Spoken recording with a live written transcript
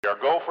We are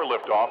go for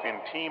liftoff in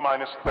T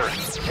minus 30.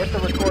 Hit the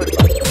record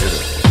button.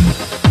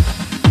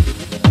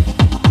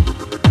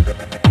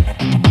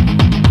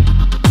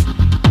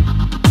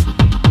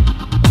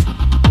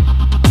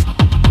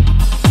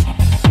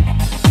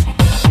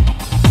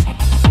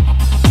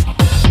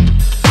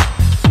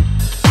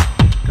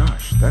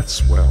 Gosh, that's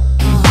swell.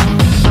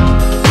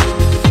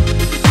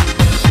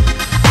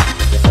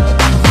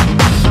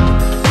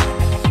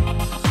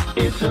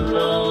 It's a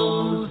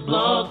Lowe's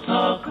Blog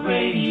Talk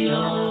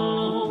Radio.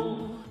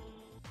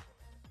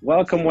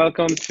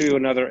 Welcome to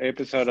another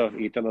episode of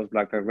Italo's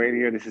Black Talk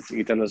Radio. This is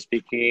Italo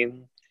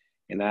speaking,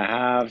 and I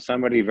have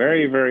somebody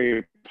very,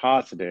 very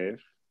positive,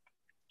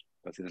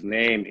 because his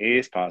name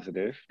is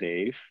Positive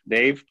Dave.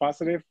 Dave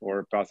Positive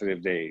or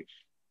Positive Dave?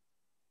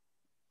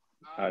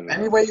 I don't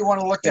Any know. way you want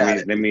to look at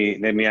it. Let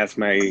me ask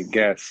my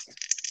guest.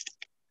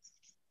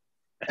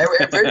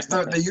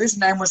 The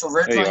username was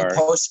originally There you are.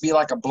 supposed to be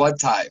like a blood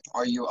type.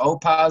 Are you O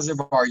positive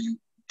or are you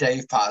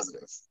Dave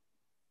positive?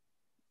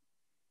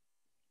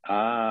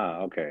 Ah,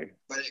 okay.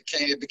 But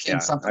it became Yeah,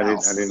 something I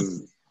else.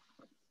 didn't.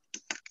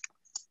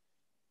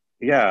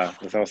 Yeah,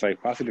 because I was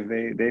like Positive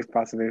Dave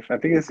Positive. I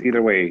think it's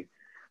either way.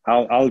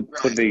 I'll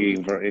put the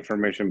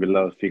information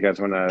below if you guys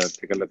want to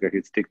take a look at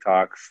his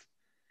TikToks,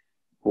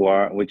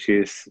 which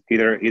is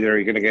either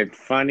you're gonna get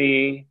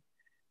funny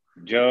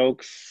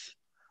jokes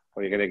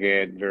or you're gonna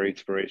get very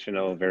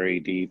inspirational, very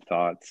deep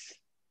thoughts.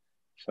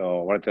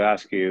 So I wanted to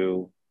ask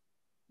you,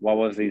 what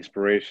was the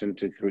inspiration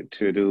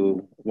to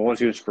do? What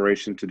was your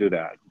inspiration to do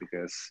that?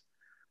 Because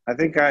I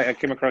think I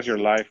came across your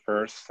live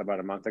first about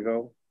a month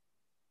ago,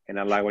 and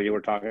I like what you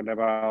were talking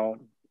about.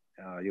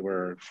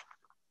 You're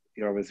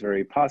always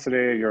very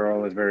positive. You're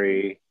always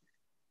very,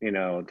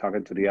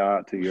 talking to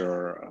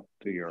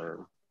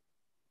your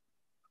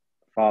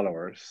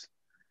followers,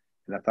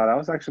 and I thought that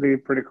was actually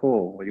pretty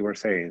cool what you were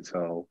saying.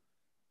 So,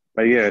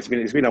 but yeah, it's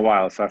been a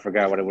while, so I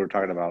forgot what we were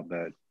talking about.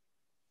 But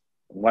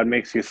what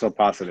makes you so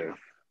positive?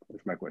 Is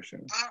my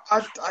question.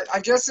 I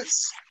guess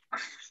it's,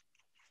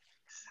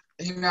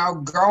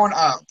 growing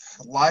up,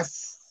 I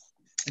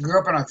grew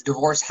up in a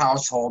divorced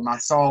household and I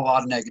saw a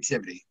lot of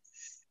negativity.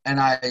 And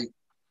I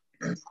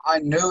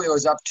knew it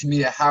was up to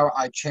me how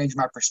I changed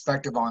my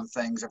perspective on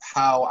things, of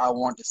how I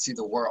want to see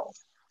the world.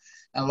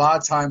 And a lot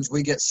of times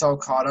we get so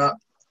caught up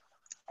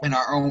in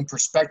our own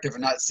perspective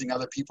and not seeing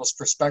other people's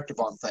perspective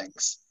on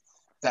things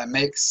that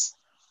makes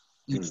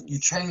you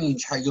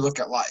change how you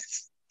look at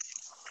life.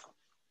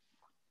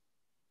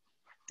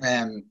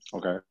 And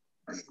Okay.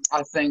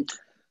 I think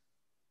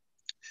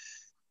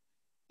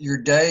your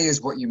day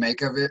is what you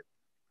make of it.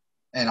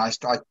 And I'm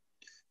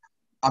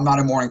not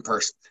a morning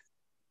person.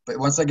 But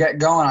once I get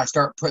going, I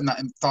start putting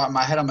that thought in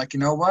my head. I'm like, you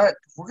know what?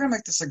 We're going to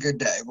make this a good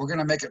day. We're going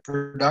to make it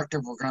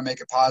productive. We're going to make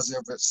it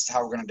positive. This is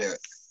how we're going to do it.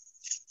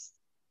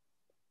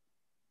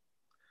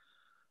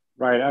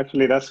 Right.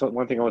 Actually, that's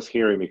one thing I was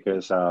hearing,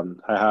 because I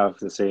have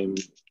the same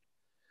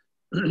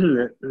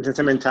the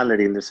same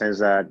mentality, in the sense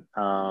that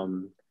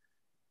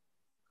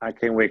I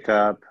can wake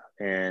up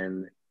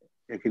and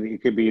it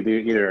could be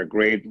either a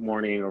great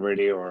morning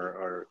already,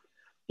 or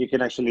you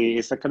can actually,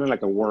 it's kind of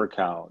like a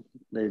workout.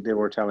 They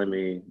were telling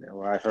me,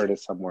 or I heard it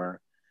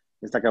somewhere.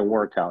 It's like a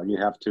workout. You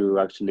have to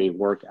actually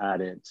work at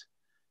it.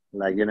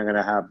 Like, you're not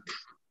gonna have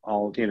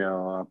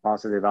a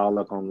positive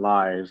outlook on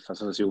life. As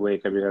soon as you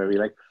wake up, you're gonna be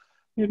like,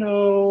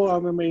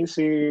 I'm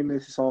amazing.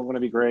 This is all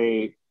gonna be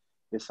great.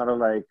 It's sort of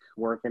like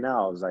working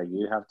out. It's like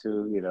you have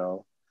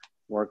to,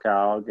 work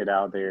out, get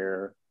out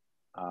there,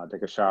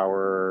 take a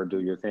shower, do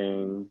your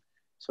thing.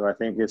 So I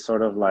think it's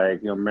sort of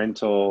like your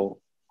mental,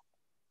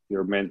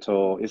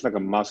 it's like a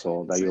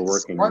muscle that you're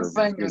working, One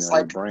thing is your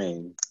like,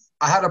 brain.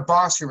 I had a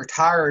boss who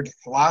retired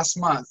last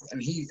month,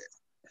 and he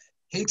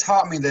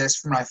taught me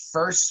this when I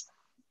first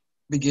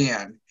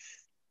began.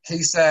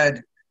 He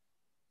said,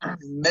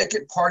 make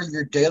it part of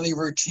your daily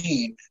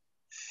routine.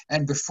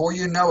 And before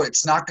you know it,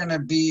 it's not going to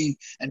be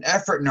an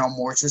effort no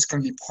more. It's just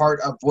going to be part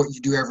of what you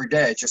do every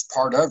day. It's just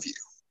part of you.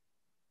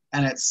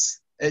 And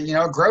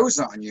it grows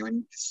on you.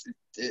 And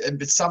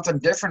it's something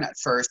different at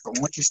first. But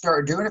once you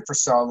start doing it for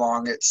so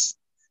long, it's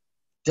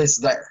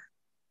just there.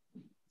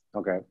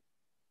 Okay.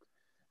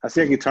 I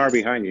see a guitar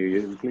behind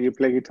you. You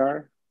play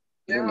guitar?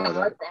 I didn't know Yeah,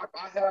 that.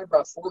 I have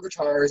about 4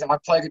 guitars. I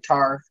play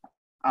guitar.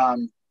 I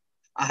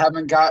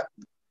haven't got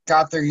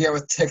there yet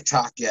with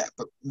TikTok yet,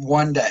 but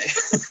one day.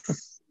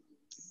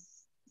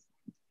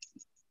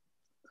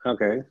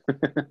 Okay.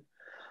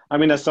 I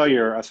mean, I saw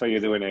you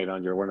doing it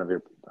on one of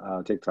your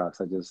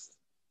TikToks. I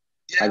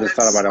just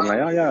thought about it. I'm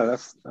like, oh yeah,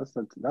 that's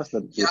the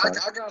Yeah, I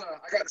guitar.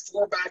 got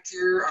 4 back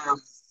here.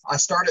 I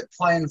started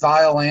playing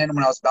violin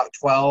when I was about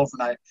 12,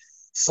 and I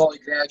slowly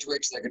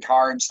graduated to the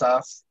guitar and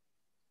stuff.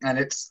 And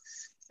it's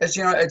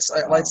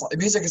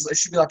music it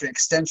should be like an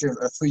extension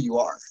of who you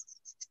are.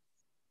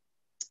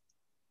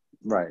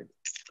 Right.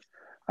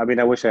 I mean,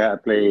 I wish I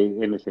had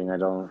played anything. I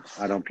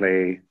don't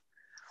play.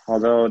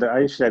 Although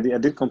I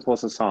did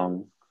compose a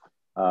song.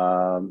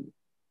 Um,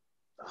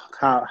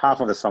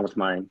 half of the song was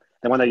mine.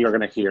 The one that you're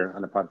gonna hear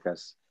on the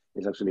podcast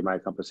is actually my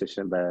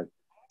composition, but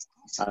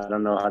I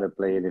don't know how to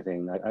play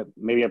anything.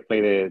 Maybe I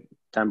play the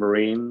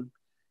tambourine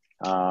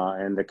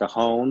and the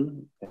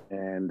cajon,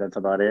 and that's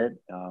about it.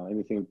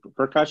 Anything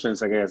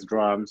percussions, I guess,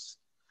 drums.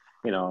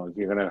 If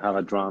you're gonna have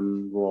a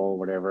drum roll,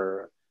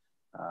 whatever.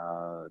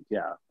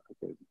 Yeah,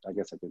 I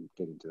guess I could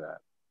get into that.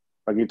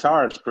 But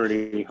guitar is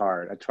pretty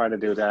hard. I tried to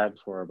do that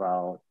for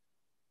about,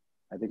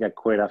 I think I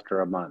quit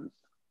after a month.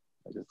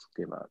 I just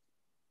gave up.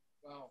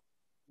 Well,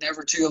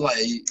 never too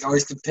late. You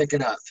always can pick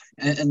it up.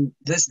 And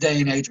this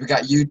day and age, we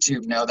got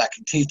YouTube now that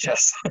can teach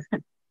us.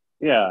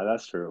 Yeah,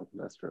 that's true.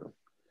 That's true.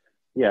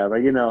 Yeah,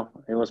 but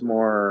it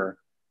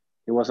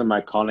wasn't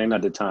my calling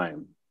at the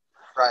time.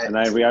 Right. And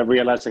I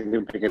realized I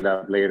could pick it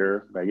up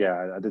later. But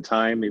yeah, at the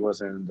time, it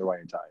wasn't the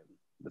right time.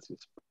 Let's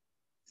just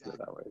put it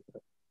that way.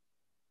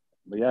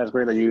 But yeah, it's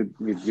great that you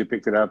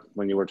picked it up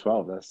when you were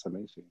 12. That's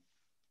amazing.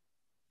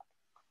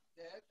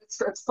 Yeah,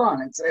 it's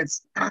fun.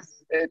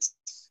 It's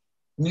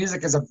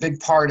music is a big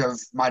part of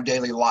my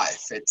daily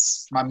life.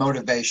 It's my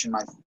motivation,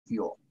 my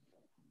fuel.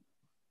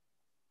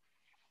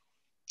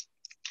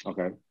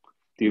 Okay.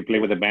 Do you play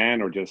with a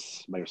band or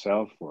just by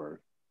yourself or?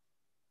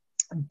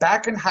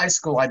 Back in high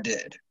school, I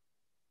did,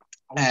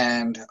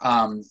 and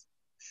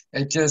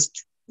it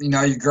just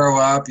you grow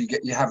up,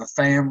 you have a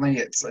family.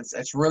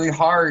 It's really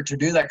hard to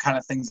do that kind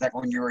of things like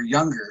when you were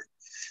younger.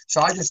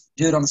 So I just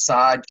do it on the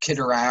side, kid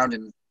around,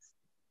 and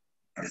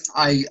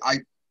I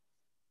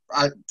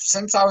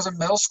since I was in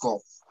middle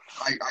school,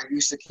 I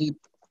used to keep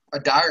a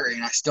diary,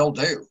 and I still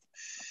do.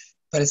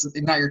 But it's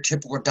not your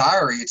typical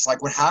diary. It's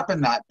like what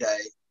happened that day.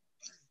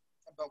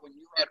 But when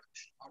you write,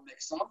 I'll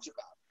make songs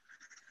about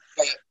it.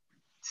 But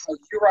how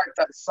you write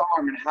that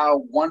song and how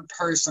one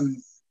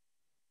person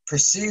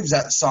perceives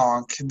that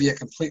song can be a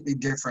completely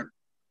different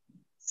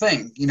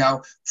thing.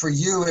 For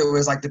you, it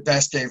was like the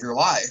best day of your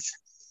life.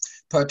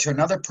 But to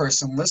another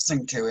person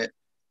listening to it,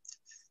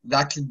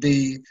 that could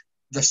be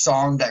the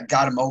song that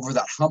got them over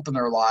that hump in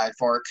their life,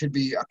 or it could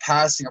be a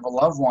passing of a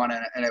loved one,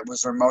 and it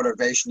was their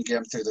motivation to get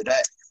them through the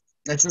day.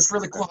 It's just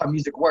really cool how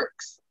music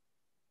works.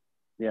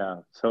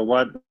 Yeah. So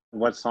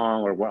what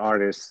song or what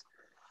artist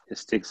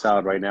sticks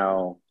out right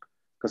now?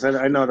 Because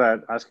I know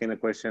that asking a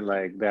question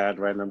like that,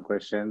 random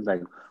question,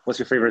 like, what's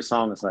your favorite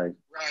song? It's like,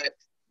 right.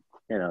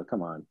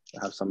 Come on,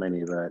 I have so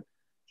many, but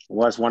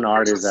what's one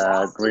artist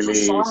that really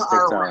sticks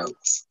out?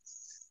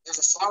 There's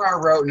a song I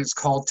wrote, and it's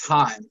called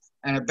Time.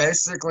 And it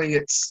basically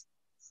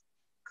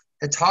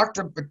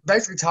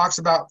talks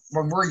about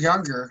when we're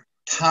younger,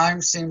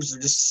 time seems to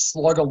just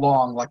slug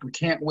along. Like we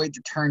can't wait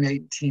to turn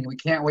 18. We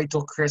can't wait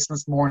till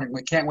Christmas morning.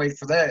 We can't wait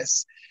for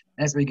this.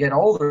 And as we get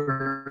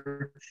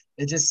older,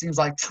 it just seems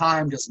like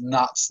time does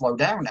not slow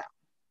down now.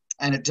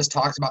 And it just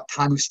talks about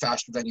time moves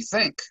faster than you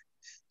think.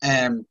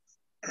 And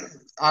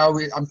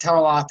I'm telling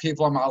a lot of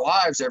people in my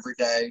lives every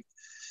day,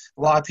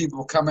 a lot of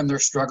people come in, they're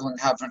struggling,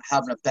 having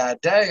a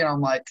bad day. And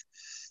I'm like,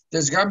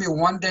 there's going to be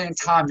one day in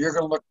time you're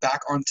going to look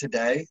back on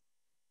today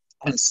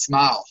and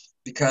smile,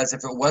 because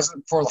if it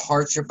wasn't for the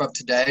hardship of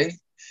today,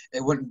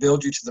 it wouldn't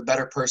build you to the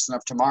better person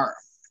of tomorrow.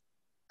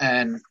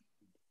 And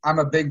I'm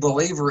a big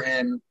believer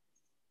in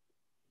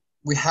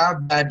we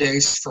have bad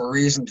days for a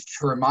reason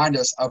to remind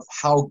us of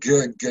how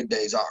good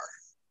days are.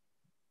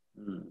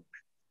 And,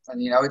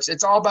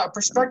 it's all about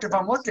perspective.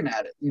 I'm looking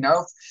at it,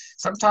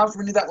 sometimes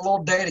we need that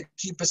little day to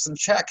keep us in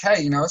check.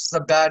 Hey, this is a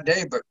bad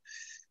day, but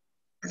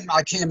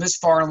I came this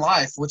far in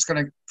life. What's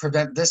going to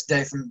prevent this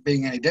day from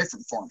being any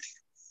different for me?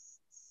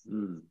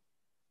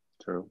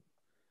 True.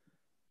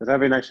 Because I've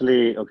been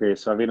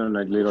on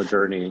a little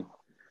journey in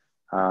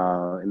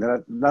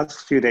the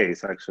last few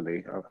days,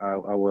 actually.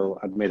 I will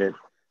admit it,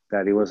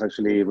 that it was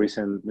actually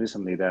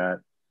recently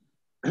that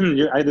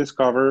I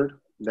discovered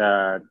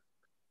that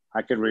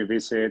I could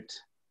revisit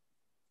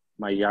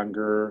my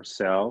younger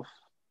self,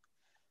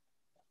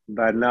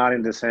 but not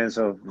in the sense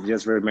of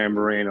just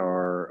remembering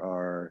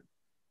or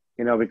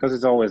because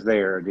it's always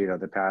there.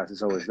 The past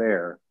is always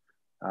there.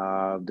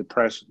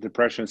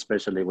 Depression,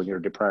 especially when you're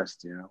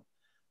depressed.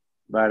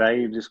 But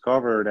I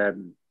discovered that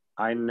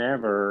I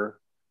never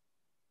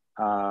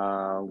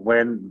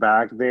went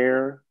back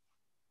there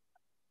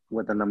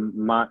with an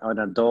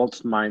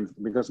adult's mind,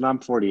 because now I'm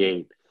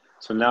 48.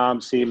 So now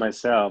I'm seeing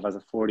myself as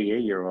a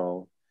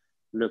 48-year-old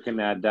looking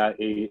at that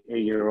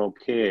 8-year-old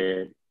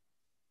kid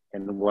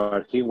and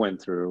what he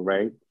went through,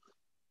 right?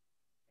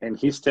 And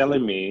he's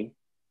telling me,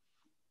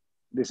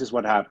 this is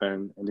what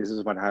happened, and this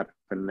is what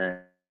happened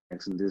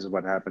next, and this is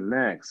what happened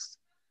next.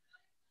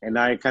 And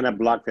I kind of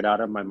blocked it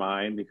out of my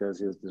mind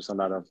because there's a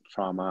lot of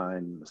trauma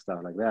and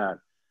stuff like that.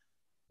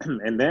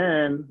 And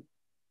then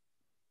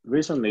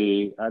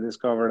recently I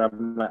discovered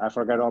I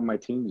forgot all my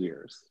teen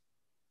years,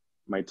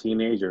 my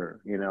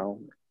teenager,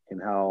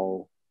 and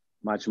how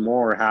much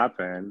more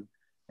happened.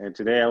 And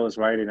today I was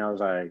writing, I was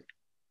like,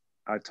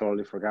 I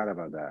totally forgot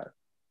about that.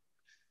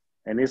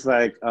 And it's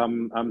like,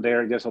 I'm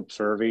there just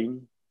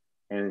observing,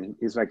 and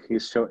it's like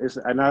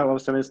and I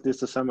was telling this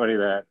to somebody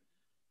that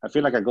I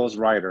feel like a ghost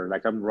writer,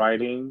 like I'm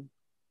writing,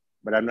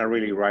 but I'm not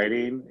really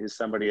writing. It's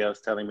somebody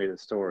else telling me the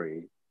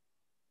story.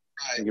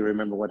 and you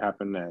remember what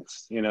happened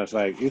next. You know, it's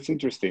like it's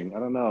interesting. I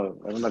don't know.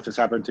 I don't know if this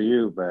happened to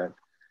you, but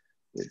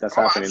that's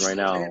happening right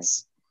Absolutely. now.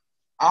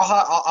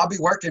 I'll be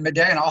working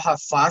midday and I'll have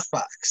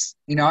flashbacks,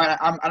 you know, and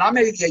I'm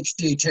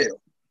ADHD too,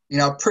 you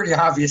know, pretty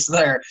obvious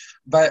there,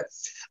 but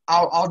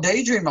I'll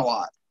daydream a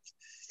lot.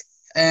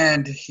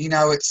 And, you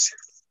know,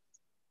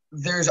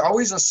 there's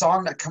always a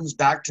song that comes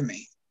back to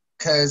me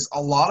because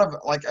a lot of,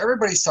 like,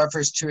 everybody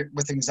suffers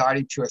with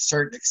anxiety to a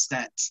certain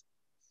extent.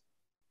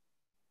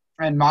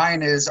 And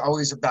mine is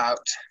always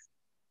about,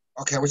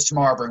 okay, what's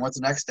tomorrow bring? What's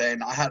the next day?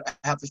 And I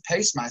have to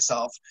pace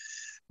myself.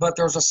 But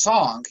there was a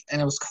song,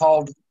 and it was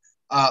called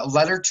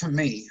Letter to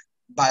Me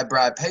by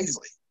Brad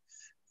Paisley.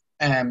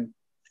 And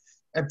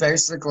it's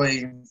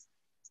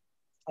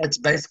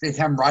basically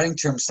him writing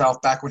to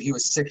himself back when he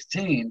was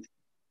 16.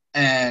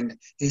 And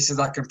he says,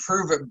 I can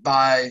prove it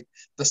by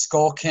the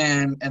skull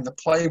can and the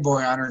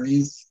Playboy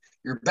underneath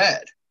your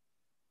bed.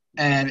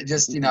 And it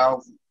just, you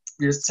know,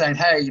 you're saying,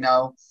 hey, you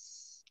know,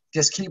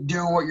 just keep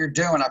doing what you're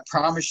doing. I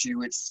promise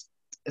you it's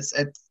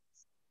in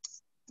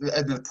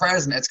the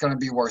present, it's going to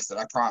be worth it.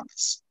 I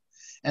promise.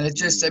 And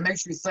it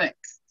makes me think.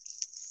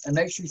 It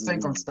makes you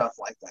think on stuff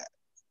like that.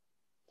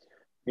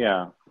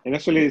 Yeah, and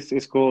actually,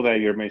 it's cool that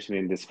you're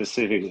mentioning the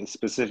specifically,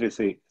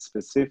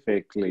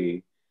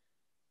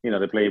 you know,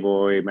 the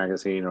Playboy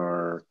magazine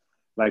or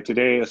like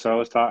today. So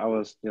I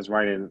was just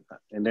writing,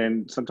 and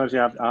then sometimes I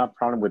have a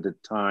problem with the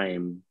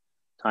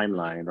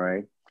timeline,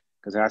 right?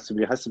 Because it has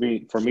to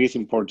be for me. It's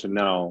important to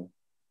know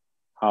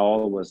how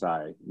old was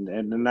I,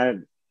 and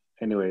that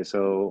anyway.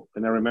 So,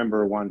 and I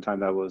remember one time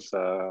that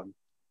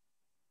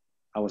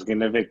I was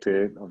getting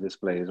evicted of this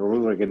place, or we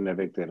were getting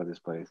evicted of this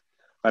place.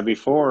 But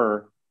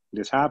before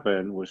this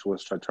happened, which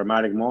was a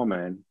traumatic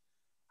moment,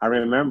 I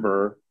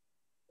remember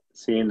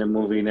seeing the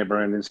movie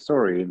Neverending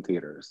Story in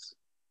theaters.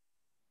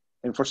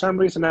 And for some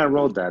reason, I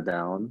wrote that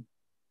down.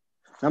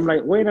 I'm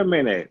like, wait a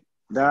minute.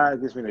 That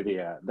gives me an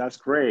idea. That's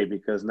great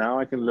because now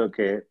I can look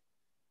at,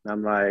 and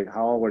I'm like,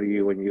 how old were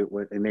you when you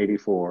were in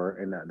 '84?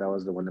 And that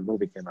was when the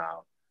movie came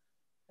out.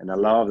 And I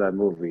love that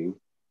movie.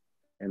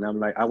 And I'm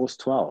like, I was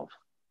 12.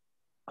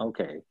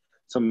 Okay.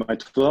 So my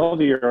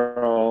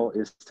 12-year-old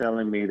is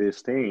telling me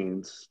these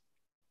things.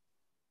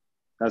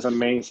 That's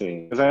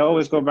amazing. Because I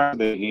always go back to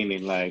the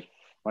beginning, like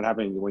what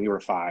happened when you were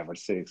 5 or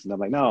 6. And I'm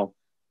like, no,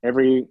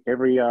 every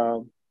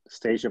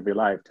stage of your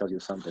life tells you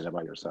something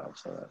about yourself.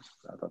 So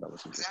I thought that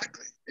was interesting.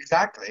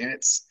 Exactly. And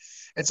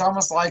it's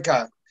almost like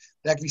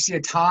you see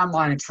a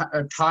timeline,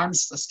 time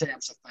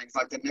stamps of things,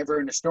 like the Never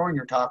Ending Story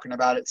you're talking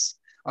about. It's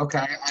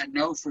okay. I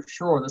know for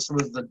sure this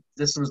was the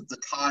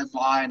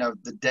timeline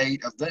of the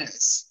date of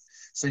this,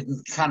 so you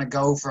can kind of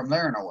go from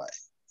there in a way.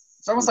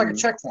 It's almost like a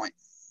checkpoint.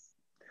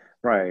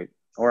 Right.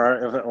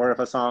 Or if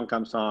a song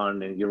comes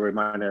on and you're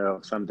reminded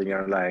of something,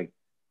 you're like,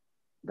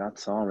 that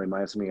song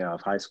reminds me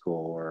of high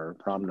school or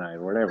prom night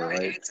or whatever,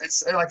 right?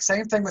 It's like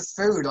same thing with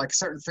food, like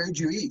certain foods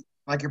you eat.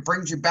 Like it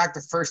brings you back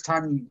the first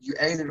time you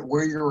ate it,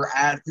 where you were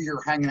at, who you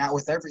were hanging out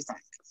with, everything.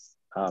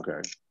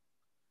 Okay.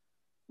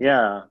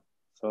 Yeah.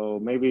 So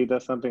maybe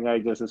that's something I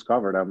just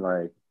discovered. I'm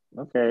like,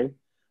 okay,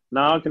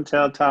 now I can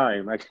tell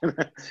time.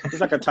 It's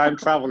like a time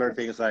traveler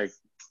thing. It's like,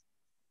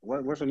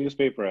 where's the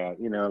newspaper at?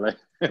 You know, like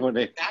when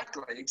they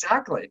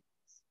Exactly.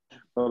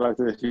 go back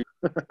to the future.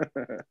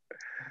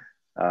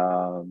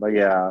 But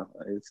yeah,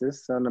 it's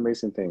just an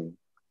amazing thing.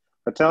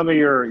 But tell me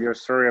your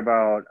story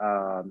about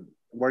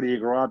where do you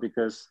grow up?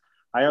 Because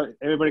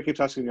everybody keeps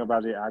asking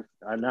about the accent.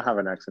 I now have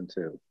an accent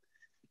too,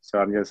 so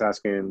I'm just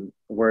asking,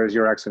 where is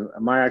your accent?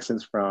 My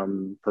accent's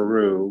from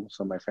Peru,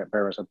 so my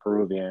parents are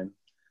Peruvian,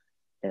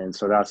 and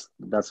so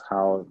that's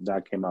how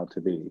that came out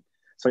to be.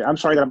 So I'm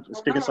sorry that I'm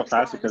speaking so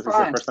fast because this is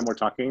the first time we're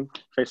talking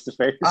face to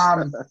face.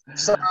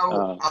 So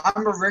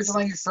I'm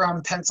originally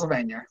from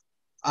Pennsylvania.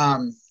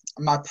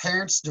 My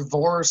parents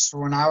divorced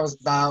when I was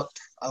about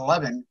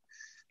 11.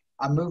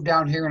 I moved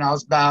down here when I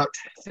was about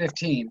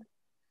 15.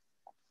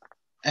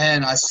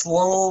 And I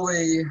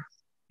slowly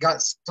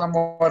got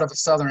somewhat of a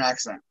Southern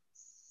accent.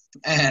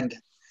 And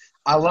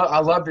I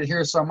loved it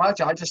here so much,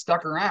 I just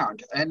stuck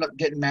around. I ended up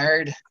getting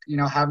married, you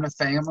know, having a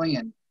family.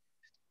 And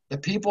the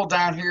people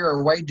down here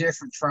are way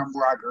different from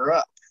where I grew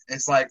up.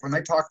 It's like when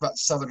they talk about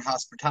Southern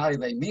hospitality,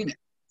 they mean it.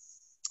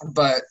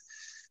 But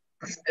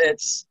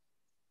it's,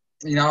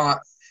 you know,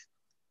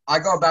 I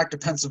go back to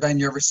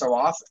Pennsylvania every so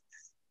often.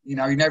 You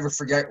know, you never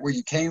forget where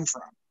you came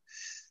from.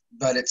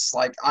 But it's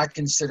like I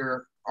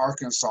consider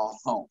Arkansas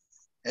home.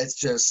 It's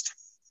just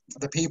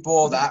the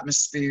people, the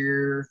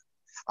atmosphere.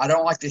 I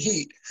don't like the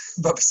heat,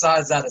 but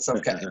besides that, it's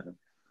okay.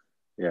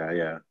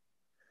 Yeah.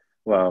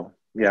 Well,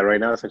 yeah, right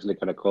now it's actually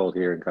kind of cold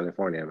here in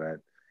California, but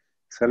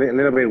it's a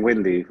little bit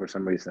windy for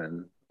some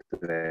reason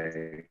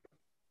today.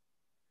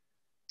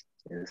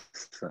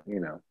 It's, you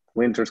know,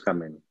 winter's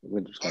coming.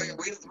 We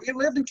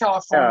lived in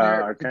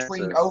California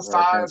between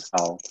 05.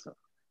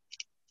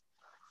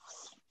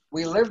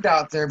 We lived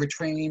out there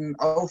between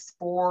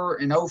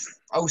 04 and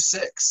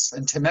 06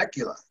 in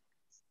Temecula.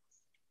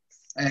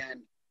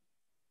 And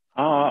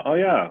oh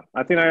yeah,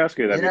 I think I asked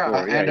you that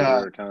before. Yeah, and,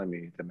 you were telling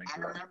me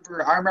Temecula.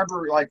 I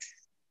remember like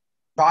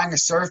buying a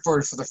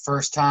surfboard for the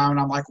first time, and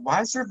I'm like,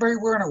 why is everybody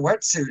wearing a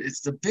wetsuit?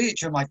 It's the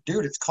beach. I'm like,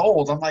 dude, it's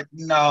cold. I'm like,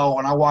 no.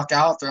 When I walk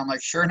out there, I'm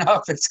like, sure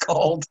enough, it's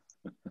cold.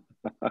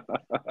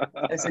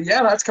 They said,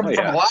 yeah, that's Oh coming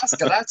from yeah,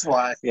 Alaska. That's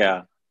why.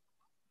 yeah,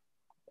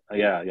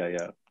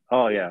 yeah.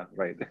 Oh yeah,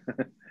 right.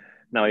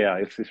 No, yeah,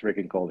 it's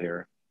freaking cold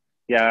here.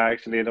 Yeah,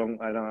 actually,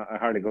 I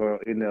hardly go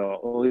in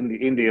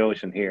the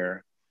ocean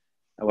here.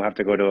 I will have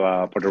to go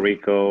to Puerto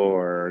Rico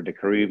or the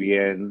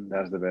Caribbean.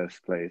 That's the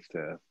best place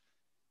to.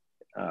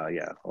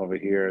 Yeah, over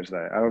here is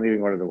like I don't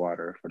even go to the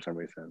water for some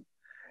reason.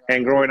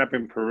 And growing up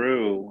in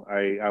Peru,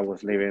 I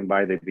was living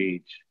by the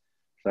beach,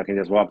 so I can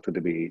just walk to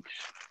the beach.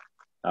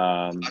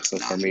 That's So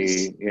for nice.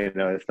 me,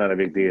 it's not a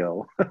big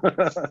deal.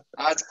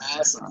 That's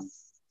awesome.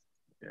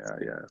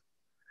 Yeah.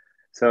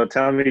 So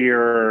tell me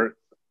your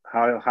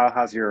how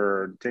has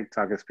your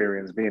TikTok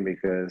experience been?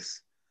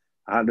 Because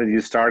how did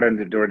you start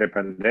during the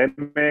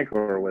pandemic,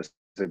 or was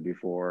it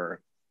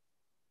before?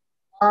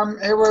 Um,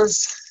 it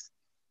was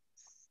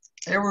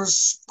it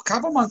was a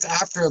couple months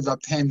after the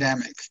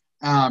pandemic.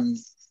 Um,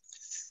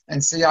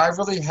 and see, I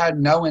really had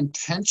no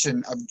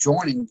intention of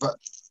joining, but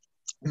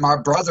my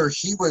brother,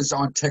 he was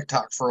on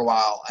TikTok for a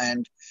while,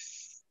 and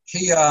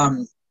he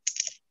um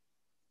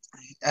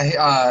he,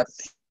 uh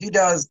he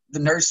does the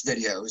nurse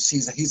videos.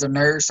 He's a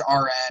nurse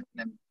RN,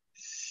 and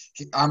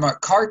I'm a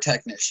car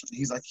technician.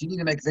 He's like, you need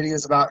to make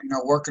videos about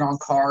working on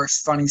cars,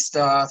 funny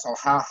stuff, or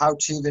how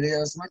to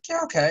videos. I'm like, yeah,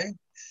 okay.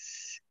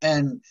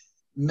 And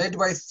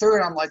midway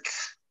through it, I'm like,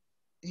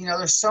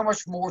 there's so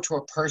much more to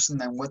a person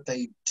than what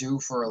they do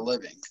for a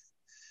living.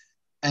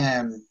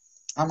 And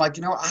I'm like,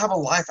 I have a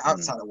life Mm,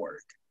 outside of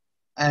work.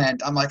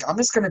 And I'm like, I'm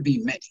just going to be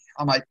me.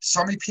 I'm like,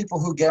 so many people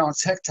who get on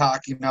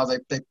TikTok,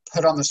 they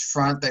put on this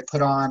front, they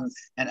put on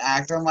an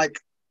actor. I'm like,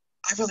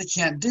 I really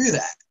can't do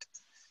that.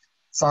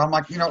 So I'm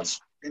like, mm,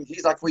 and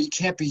he's like, well, you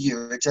can't be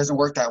you. It doesn't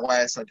work that way.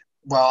 I said,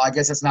 well, I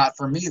guess it's not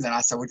for me then.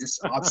 I said,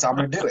 I'm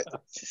going to do it.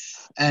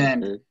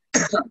 And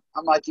okay.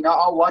 I'm like,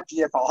 I'll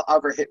lucky if I'll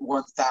ever hit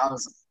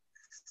 1,000.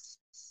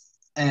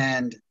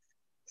 And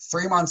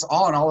 3 months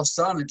on, all of a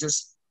sudden it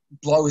just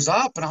blows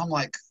up. And I'm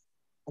like,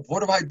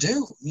 what do I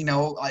do?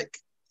 Like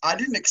I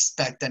didn't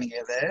expect any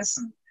of this.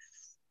 And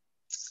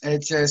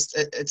it's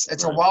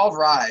a Right. wild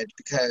ride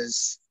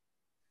because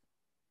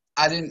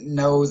I didn't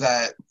know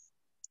that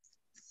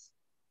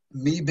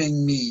me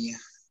being me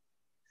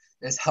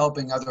is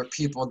helping other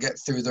people get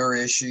through their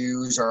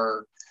issues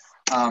or,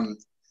 um,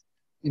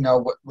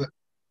 with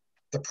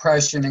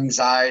depression,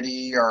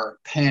 anxiety, or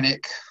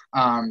panic.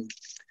 Um,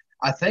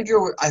 I think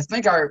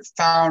I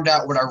found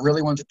out what I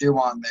really wanted to do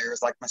on there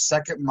is like my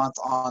second month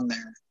on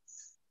there.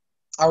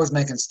 I was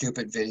making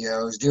stupid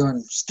videos, doing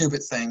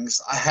stupid things.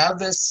 I have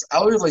this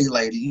elderly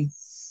lady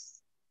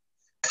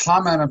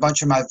comment on a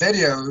bunch of my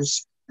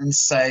videos and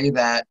say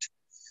that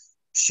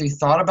she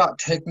thought about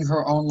taking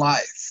her own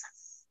life.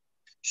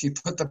 She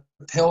put the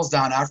pills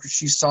down after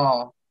she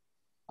saw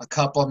a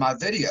couple of my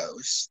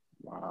videos.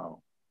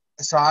 Wow.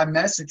 So I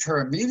messaged her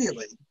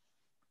immediately,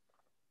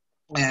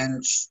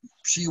 and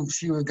she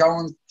was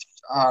going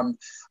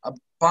a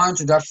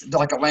bunch of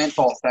like a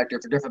landfall effect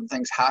for different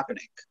things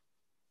happening.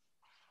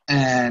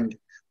 And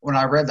when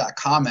I read that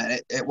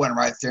comment, it went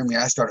right through me.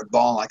 I started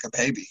bawling like a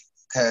baby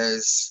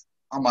because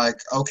I'm like,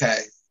 okay,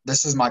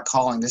 this is my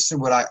calling. This is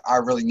what I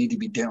really need to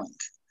be doing.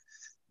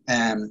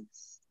 And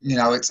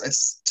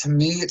it's to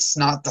me, it's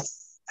not the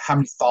how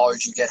many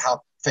followers you get,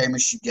 how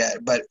famous you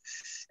get, but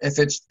if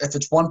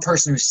it's one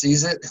person who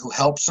sees it, who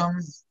helps them,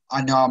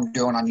 I know I'm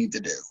doing what I need to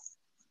do.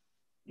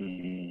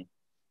 Mhm.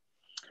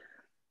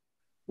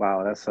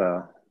 Wow, that's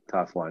a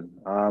tough one.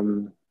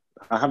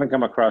 I haven't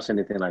come across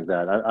anything like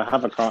that. I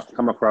haven't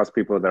come across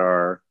people that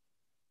are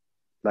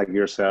like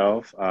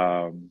yourself.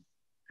 And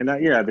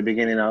yeah, at the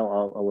beginning, I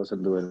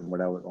wasn't doing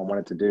what I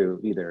wanted to do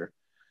either,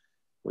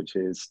 which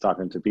is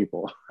talking to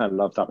people. I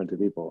love talking to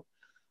people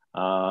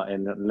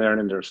and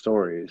learning their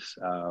stories.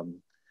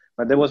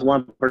 But there was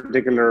one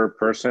particular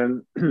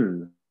person.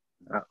 Can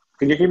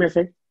you hear me,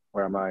 okay?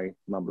 Or am I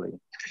mumbling?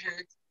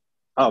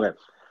 Oh, okay.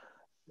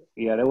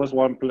 Yeah, there was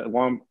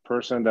one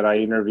person that I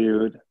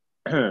interviewed.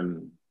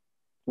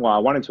 Well, I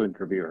wanted to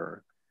interview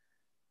her,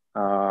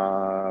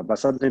 but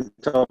something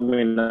told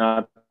me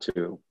not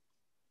to.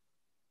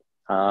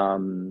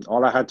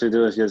 All I had to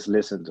do is just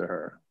listen to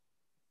her,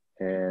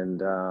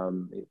 and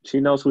she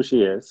knows who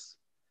she is.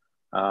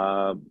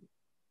 Uh,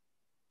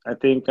 I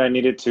think I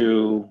needed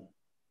to,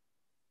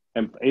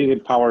 and it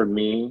empowered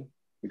me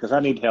because I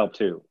need help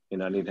too.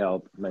 I need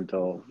help,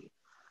 mental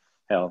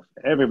health.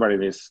 Everybody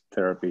needs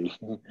therapy,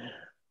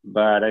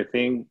 but I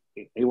think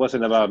it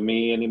wasn't about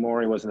me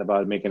anymore. It wasn't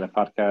about making a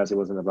podcast. It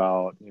wasn't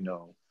about,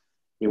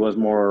 it was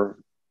more,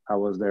 I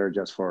was there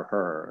just for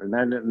her.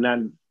 And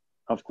then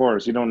of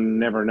course, you don't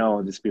never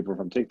know these people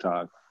from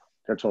TikTok.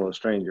 They're total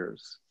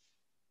strangers.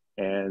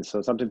 And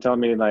so something told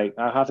me like,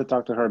 I have to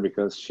talk to her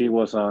because she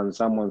was on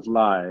someone's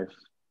live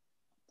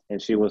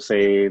and she was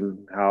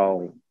saying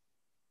how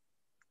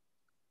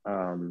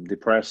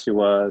depressed she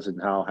was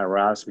and how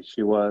harassed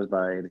she was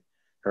by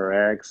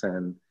her ex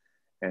and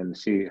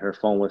her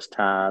phone was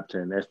tapped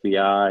and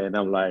FBI and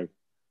I'm like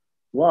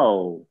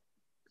whoa,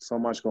 so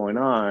much going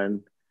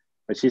on.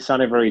 But she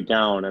sounded very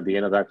down at the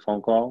end of that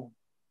phone call.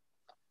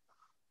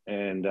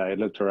 And I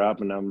looked her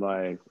up and I'm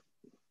like,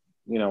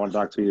 I want to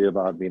talk to you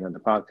about being on the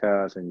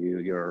podcast and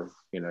your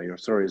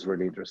story is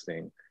really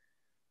interesting.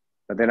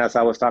 But then as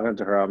I was talking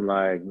to her, I'm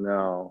like,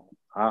 no,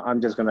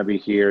 I'm just going to be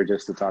here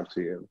just to talk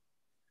to you.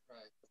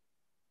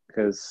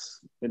 Because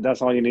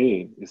that's all you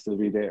need is to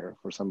be there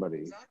for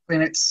somebody.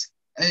 Exactly.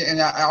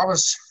 And I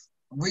was,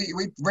 we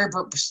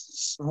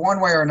one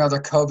way or another,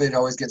 COVID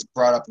always gets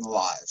brought up in the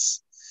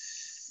lives.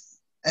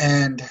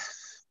 And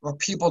what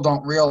people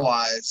don't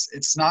realize,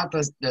 it's not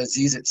the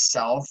disease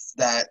itself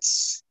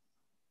that's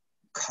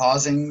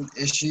causing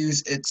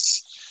issues.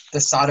 It's the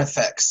side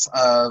effects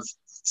of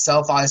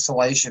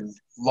self-isolation,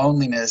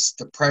 loneliness,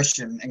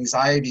 depression,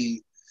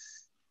 anxiety,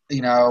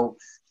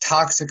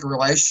 toxic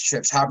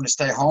relationships, having to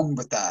stay home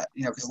with that,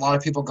 because a lot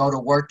of people go to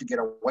work to get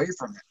away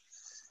from it.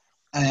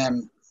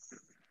 And,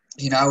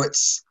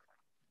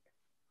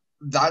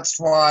 that's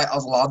why a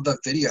lot of the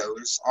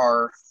videos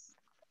are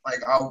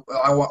like, I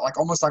want, like,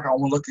 almost like I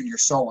want to look in your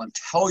soul and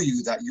tell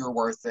you that you're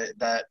worth it,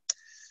 that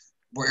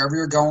wherever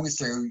you're going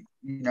through,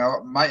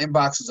 my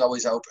inbox is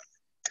always open.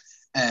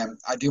 And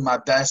I do my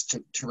best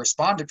to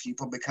respond to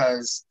people,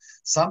 because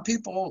some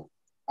people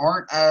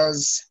aren't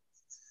as,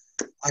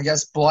 I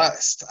guess,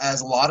 blessed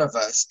as a lot of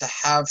us to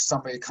have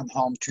somebody come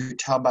home to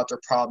tell about their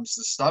problems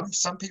and stuff.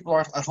 Some people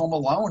are at home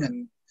alone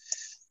and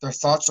their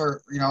thoughts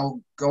are,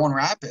 going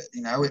rapid.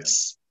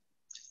 It's,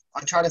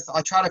 I try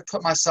to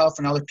put myself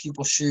in other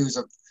people's shoes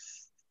of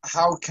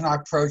how can I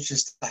approach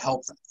this to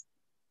help them?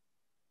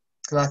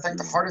 Because I think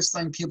the hardest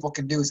thing people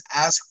can do is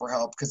ask for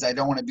help, because they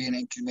don't want to be an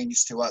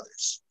inconvenience to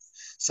others.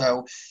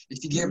 So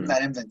if you give them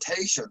that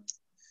invitation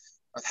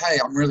of, hey,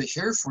 I'm really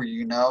here for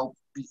you,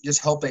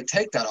 just hope they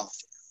take that off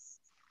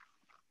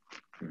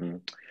you. Mm-hmm.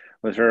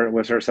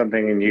 Was there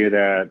something in you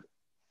that,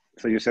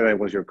 so you said that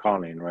was your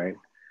calling, right?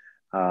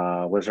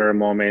 Was there a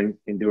moment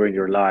during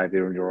your life,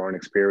 during your own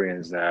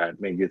experience,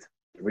 that made you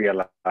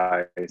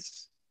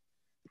realize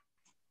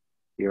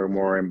you're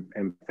more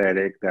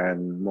empathetic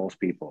than most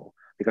people?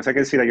 Because I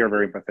can see that you're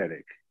very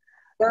empathetic.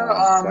 Yeah,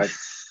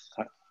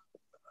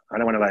 I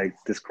don't want to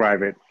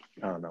describe it.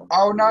 I don't know.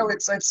 Oh no,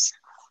 it's.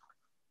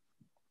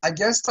 I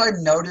guess I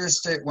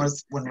noticed it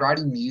when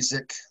writing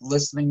music,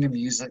 listening to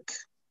music.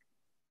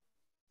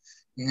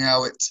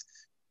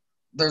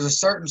 There's a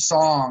certain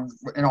song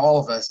in all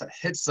of us that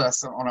hits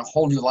us on a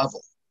whole new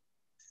level,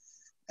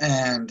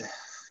 and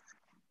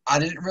I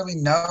didn't really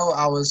know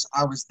I was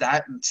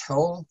that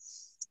until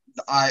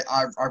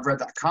I read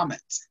that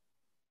comment.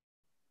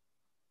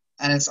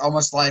 And it's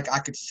almost like I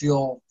could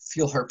feel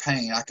her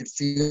pain. I could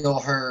feel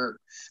her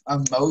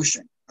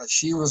emotion that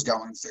she was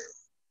going through.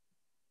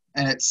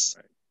 And it's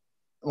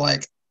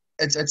like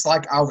it's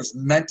like I was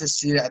meant to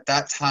see it at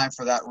that time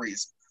for that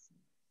reason.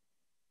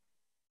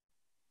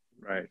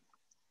 Right.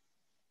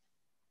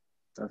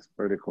 That's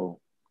pretty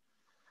cool.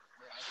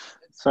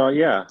 So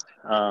yeah,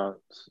 and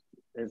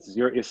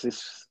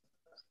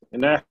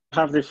I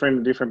have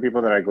different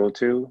people that I go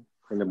to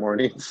in the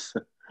mornings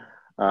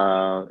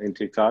in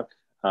TikTok.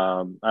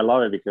 I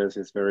love it because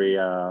it's very,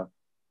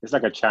 it's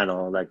like a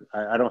channel. Like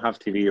I don't have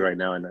TV right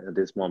now at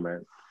this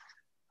moment.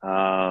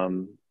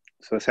 So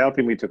it's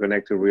helping me to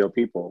connect to real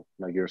people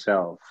like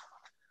yourself.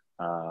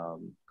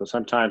 Because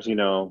sometimes,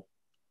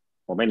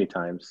 many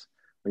times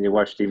when you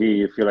watch TV,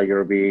 you feel like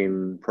you're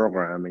being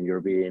programmed and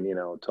you're being,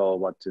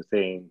 told what to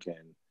think.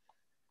 And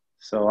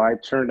so I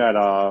turned that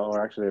off,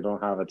 or actually I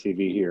don't have a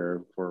TV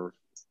here for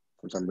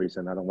some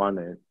reason. I don't want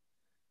it.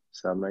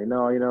 So I'm like,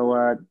 no, you know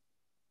what?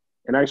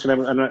 And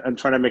actually, I'm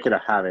trying to make it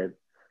a habit.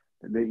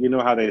 You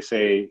know how they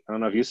say, I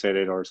don't know if you said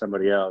it or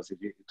somebody else,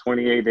 if you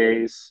 28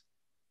 days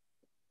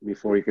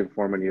before you can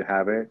form a new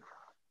habit.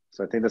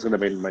 So I think that's going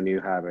to be my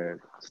new habit.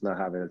 It's not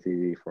having a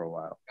TV for a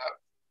while.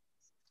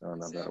 I don't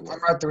know if that'll work.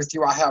 I'm right there with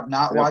you. I have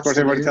not And watched of course,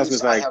 the everybody news. tells me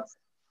it's like,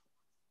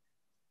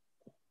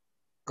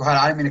 Go ahead.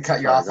 I didn't mean to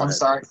cut you off. I'm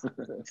sorry.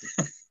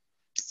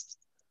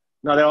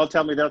 No, they'll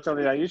tell me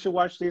that you should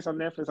watch these on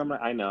Netflix. I'm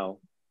like, I know.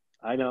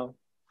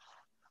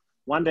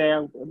 One day,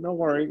 don't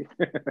worry.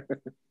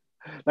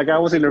 Like I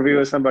was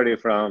interviewing somebody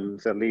from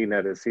Celine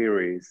at a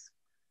series,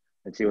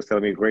 and she was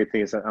telling me great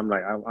things. I'm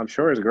like, I'm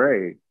sure it's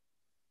great.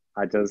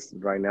 I just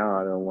right now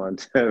I don't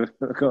want to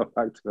go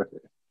back to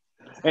it.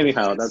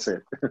 Anyhow, that's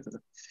it.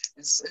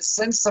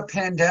 Since the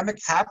pandemic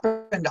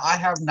happened, I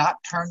have not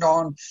turned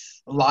on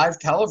live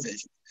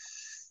television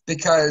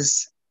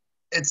because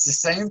it's the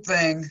same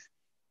thing,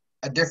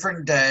 a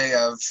different day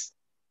of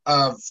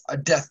a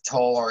death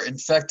toll or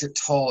infected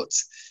toll.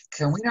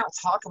 Can we not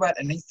talk about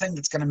anything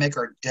that's going to make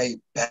our day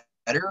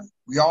better?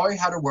 We already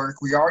had to work.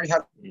 We already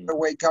had to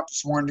wake up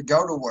this morning to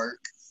go to work.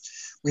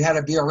 We had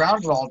to be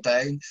around it all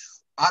day.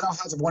 I don't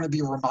have to want to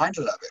be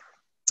reminded of it.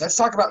 Let's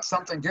talk about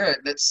something good.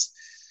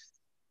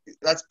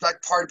 That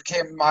part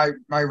became my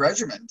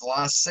regimen. The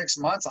last 6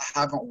 months, I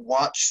haven't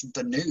watched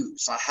the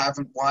news. I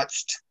haven't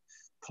watched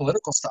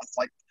political stuff.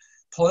 Like,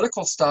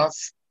 political stuff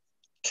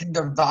can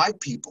divide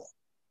people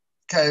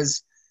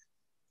because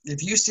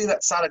if you see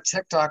that side of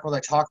TikTok where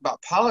they talk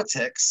about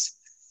politics,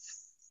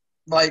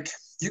 like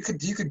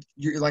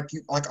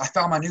like I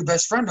found my new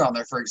best friend on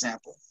there, for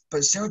example. But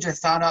as soon as you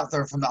found out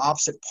they're from the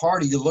opposite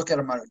party, you look at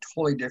them in a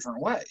totally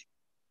different way.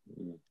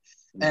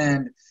 Mm-hmm.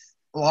 And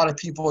a lot of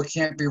people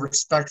can't be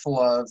respectful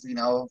of,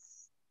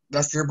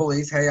 that's your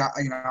belief. Hey,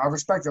 I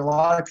respect it. A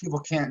lot of people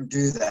can't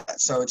do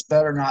that. So it's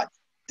better not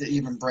to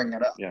even bring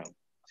it up. Yeah.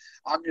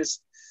 I'm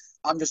just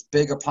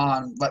big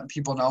upon letting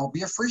people know,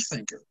 be a free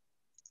thinker.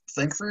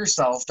 Think for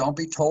yourself. Don't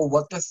be told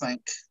what to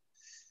think.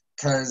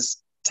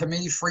 Because to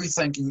me, free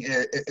thinking,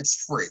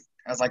 it's free,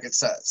 as like it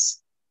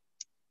says.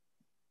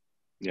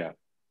 Yeah.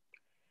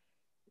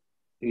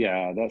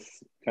 Yeah,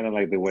 that's kind of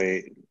like the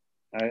way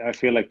I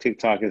feel like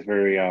TikTok is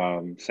very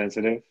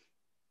sensitive,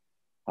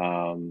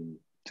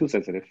 too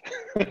sensitive,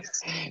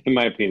 in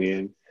my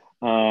opinion,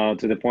 to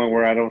the point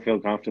where I don't feel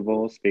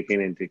comfortable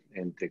speaking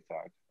in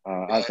TikTok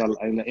as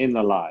in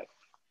the live.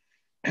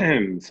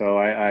 So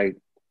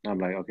I'm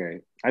like,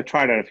 okay, I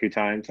tried it a few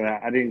times.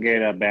 I didn't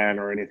get a ban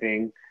or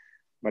anything,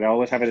 but I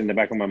always have it in the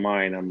back of my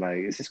mind. I'm like,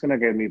 is this gonna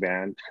get me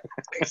banned?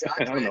 I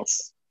Exactly. don't know.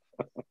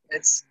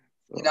 It's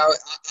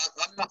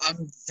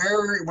I'm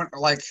very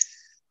like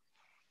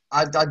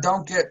I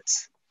don't get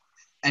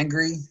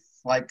angry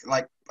like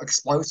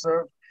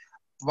explosive,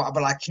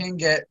 but I can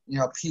get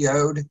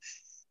PO'd,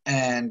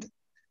 and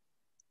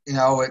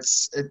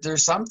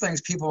there's some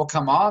things people will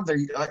come on there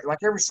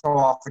like every so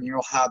often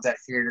you'll have that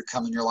hater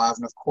come in your life,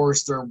 and of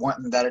course they're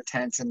wanting that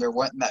attention, they're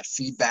wanting that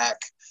feedback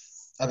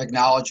of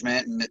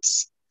acknowledgement, and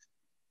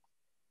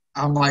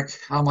I'm like,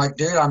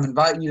 dude, I'm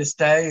inviting you to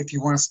stay. If you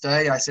want to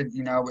stay, I said,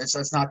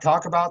 let's not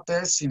talk about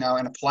this, in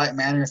a polite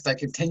manner. If they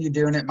continue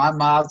doing it, my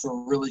mobs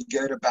were really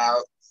good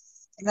about,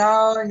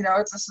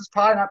 this is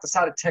probably not the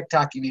side of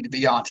TikTok you need to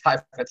be on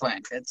type of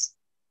thing.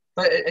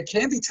 But it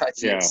can be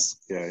touchy.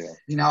 Yeah.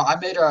 I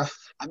made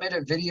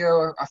a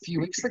video a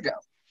few weeks ago,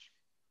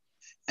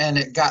 and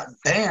it got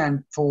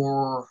banned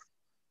for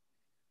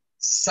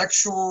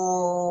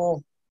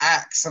sexual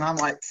acts, and I'm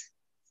like,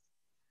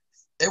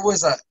 it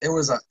was a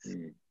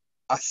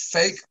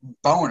fake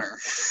boner.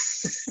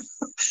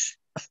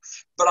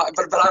 but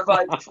I'm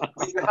like,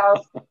 you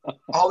have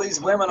all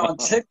these women on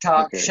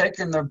TikTok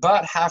shaking their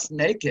butt half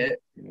naked,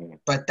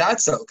 but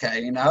that's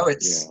okay,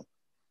 it's. Yeah.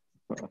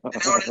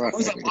 It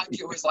wasn't like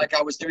it was like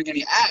I was doing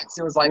any acts.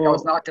 It was like I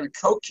was knocking a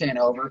Coke can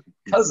over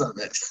because of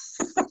it.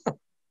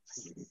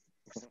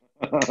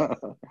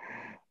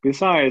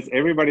 Besides,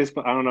 everybody's.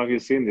 I don't know if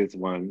you've seen this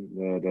one.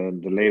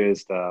 The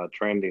latest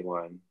trending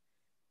one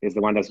is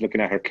the one that's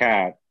looking at her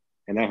cat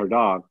and then her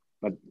dog.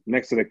 But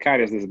next to the cat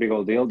is this big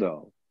old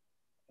dildo,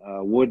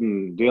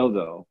 wooden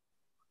dildo.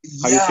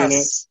 Have you seen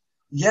it?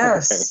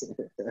 Yes.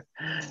 Okay.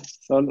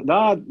 So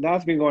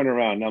that's been going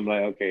around. I'm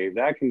like, okay,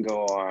 that can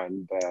go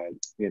on, but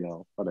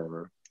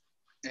whatever.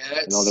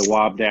 And all the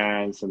WAP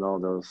dance and all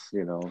those,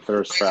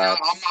 thirst traps.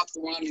 I'm not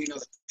the one,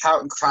 to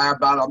pout and cry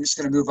about it. I'm just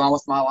going to move on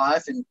with my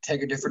life and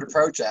take a different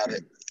approach at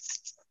it.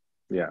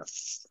 Yeah.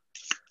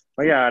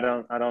 But yeah, I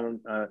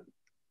don't.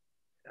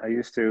 I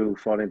used to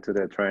fall into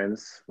the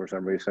trends for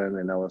some reason,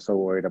 and I was so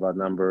worried about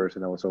numbers,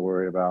 and I was so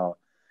worried about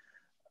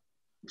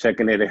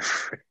checking it.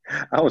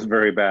 I was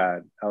very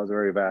bad. I was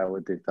very bad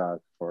with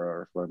TikTok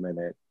for a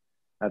minute.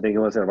 I think it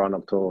was around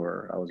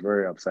October. I was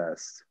very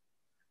obsessed.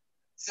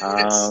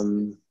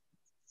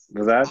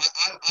 Was that?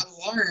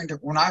 I learned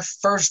when I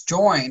first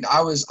joined,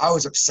 I was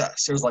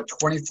obsessed. It was like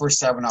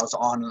 24/7. I was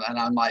on, and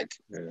I'm like,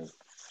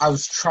 I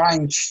was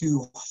trying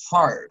too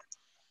hard.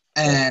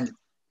 And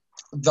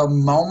the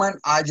moment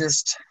I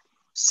just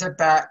sit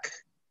back,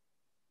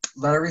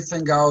 let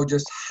everything go,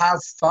 just have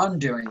fun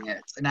doing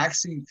it, and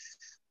actually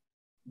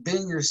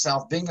being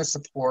yourself, being a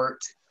support,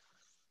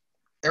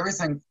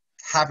 everything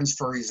happens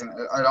for a reason.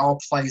 It all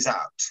plays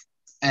out.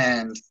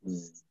 And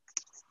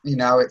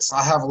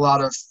I have a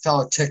lot of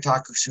fellow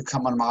TikTokers who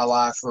come on my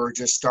life who are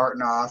just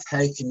starting off.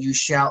 Hey, can you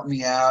shout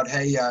me out?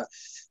 Hey,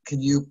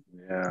 can you,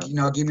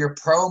 give me a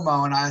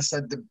promo? And I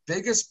said, the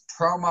biggest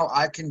promo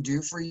I can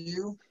do for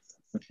you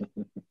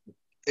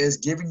is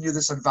giving you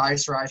this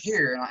advice right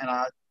here. And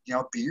I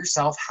be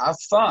yourself, have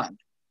fun.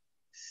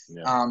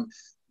 Yeah.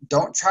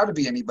 Don't try to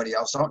be anybody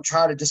else. Don't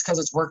try to, just because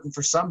it's working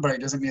for somebody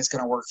doesn't mean it's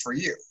going to work for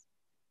you.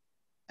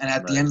 And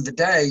at the end of the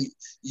day,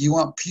 you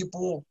want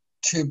people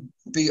to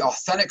be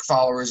authentic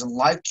followers and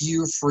like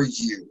you for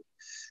you,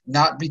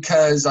 not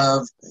because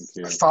of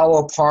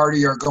follow a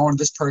party or going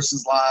to this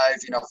person's live,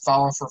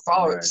 follow for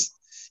followers.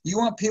 Right. You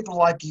want people to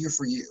like you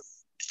for you.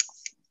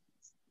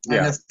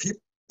 And if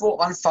people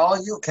unfollow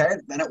you, okay,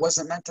 then it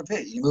wasn't meant to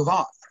be. You move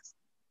on.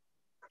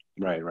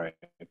 Right.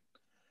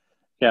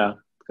 Yeah,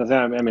 because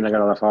I got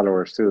a lot of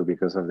followers too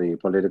because of the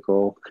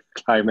political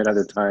climate at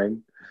the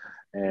time.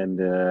 And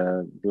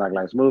Black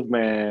Lives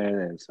Movement,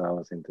 and so I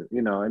was into,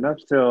 and I'm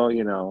still,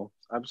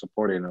 I'm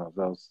supporting of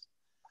those,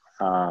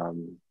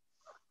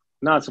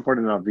 not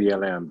supporting of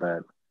BLM,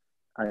 but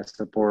I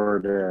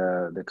support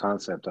the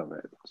concept of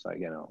it. It's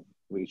like,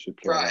 we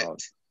should care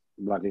about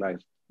Black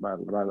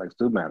lives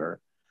do matter.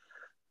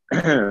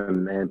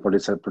 and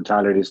police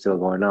brutality is still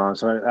going on.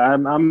 So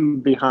I'm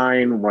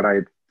behind what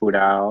I put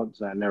out.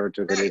 So I never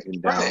took anything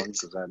down Right.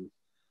 because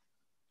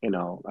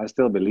I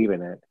still believe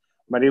in it.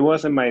 But it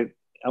wasn't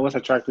I was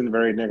attracting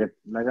very negative.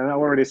 Like I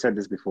already said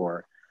this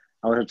before,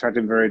 I was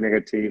attracting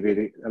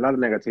a lot of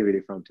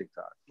negativity from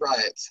TikTok.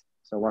 Right.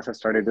 So once I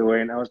started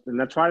doing,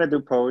 I tried to do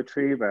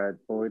poetry,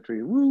 but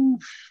poetry,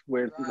 whoosh,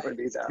 went Right.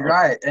 really down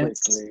Right. And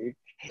quickly.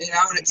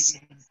 it's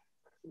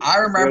I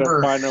You gotta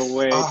remember find a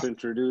way oh to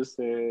introduce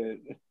it.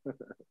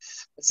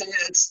 see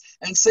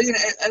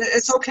and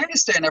it's okay to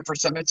stand up for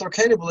something. It's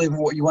okay to believe in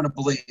what you want to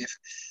believe.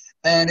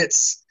 And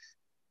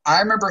I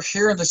remember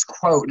hearing this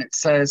quote and it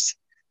says,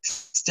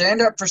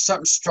 stand up for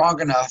something strong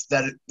enough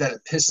that it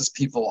pisses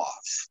people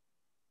off.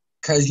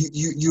 Because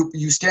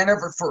you stand up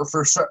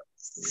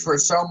for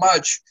so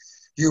much,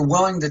 you're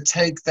willing to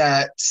take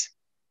that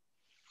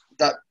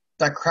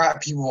that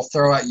crap people will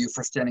throw at you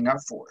for standing up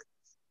for it.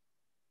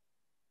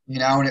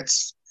 And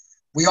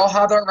we all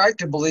have that right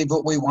to believe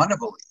what we want to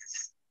believe,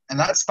 and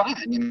that's fine.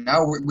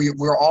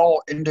 We're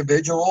all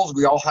individuals.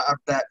 We all have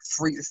that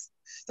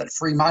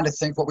free mind to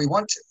think what we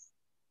want to.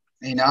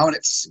 And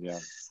Yeah.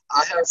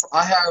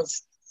 I have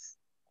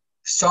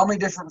so many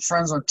different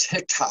friends on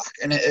TikTok,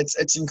 and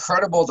it's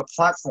incredible, the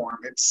platform.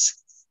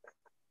 It's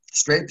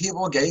straight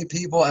people, gay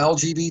people,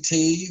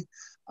 LGBT,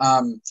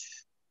 um,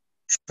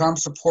 Trump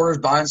supporters,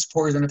 Biden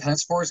supporters,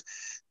 independent supporters,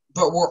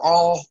 but we're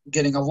all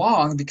getting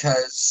along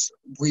because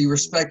we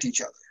respect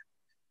each other,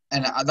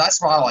 and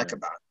that's what I like Yeah.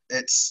 about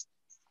it.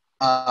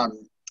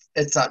 Um,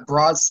 it's that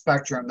broad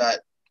spectrum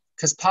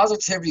because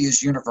positivity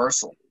is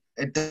universal.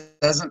 It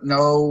doesn't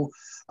know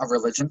a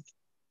religion.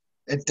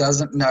 It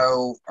doesn't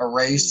know a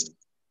race. Mm.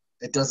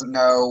 It doesn't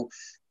know,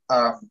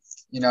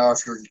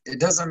 if you're. It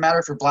doesn't matter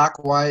if you're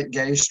black, white,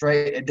 gay,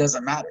 straight. It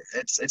doesn't matter.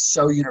 It's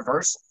so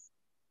universal,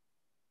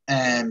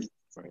 and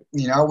Right.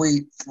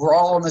 we're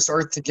all on this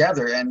earth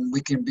together, and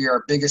we can be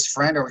our biggest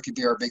friend or we can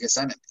be our biggest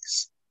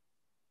enemies.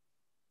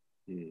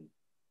 Mm.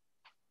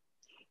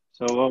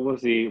 So what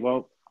was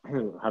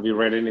have you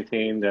read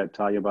anything that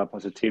taught you about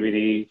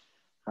positivity?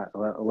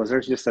 Was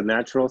there just a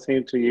natural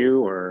thing to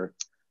you, or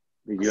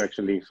did you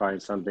actually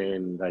find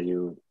something that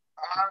you?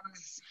 Um,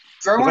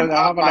 Because growing I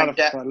up, have my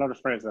dad. a lot of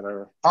friends that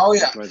are Oh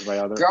yeah, influenced by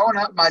other growing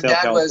up, my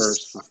dad was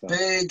self-helpers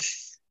and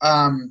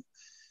stuff. um,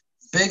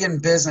 big in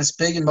business,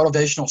 big in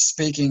motivational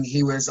speaking.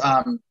 He wasn't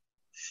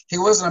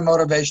a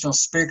motivational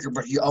speaker,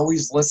 but he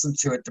always listened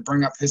to it to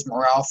bring up his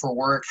morale for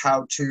work,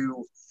 how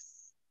to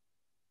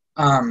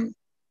um,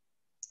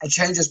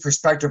 change his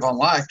perspective on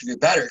life to do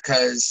better.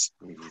 Because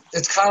Mhm.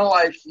 it's kind of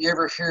like, you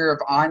ever hear of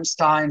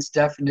Einstein's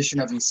definition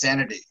of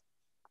insanity?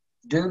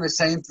 Doing the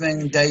same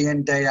thing day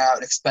in, day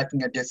out,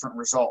 expecting a different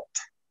result.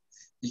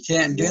 You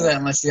can't do Yeah, that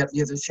unless you have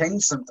to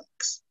change some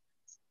things.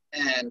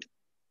 And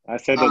I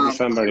said that to um,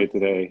 somebody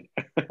today.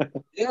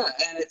 yeah,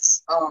 and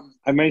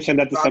I mentioned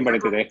that to I somebody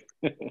remember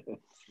today.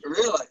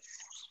 really.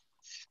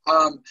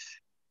 Um,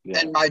 Yeah.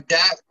 and my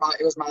dad,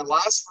 it was my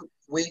last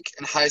week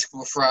in high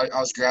school before I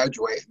was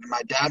graduating. And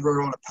my dad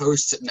wrote on a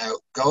post-it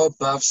note, "Go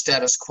above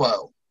status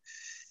quo."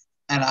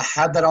 And I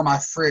had that on my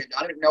fridge.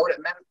 I didn't know what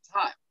it meant at the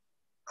time.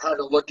 I had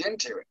to look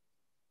into it.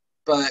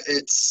 But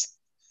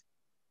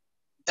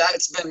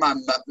that's been my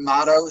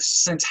motto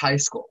since high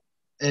school.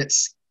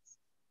 It's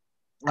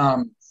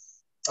um,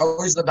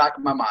 always the back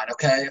of my mind.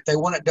 Okay, if they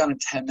want it done in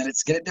 10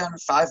 minutes, get it done in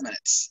 5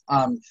 minutes.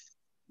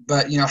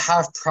 But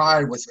have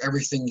pride with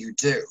everything you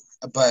do.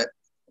 But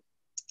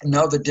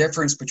know the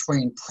difference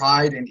between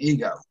pride and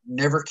ego.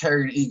 Never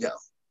carry an ego,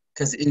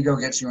 because the ego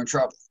gets you in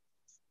trouble.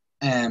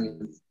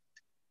 And Mm.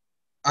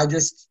 I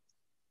just,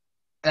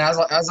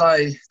 because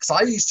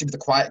I used to be the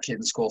quiet kid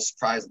in school,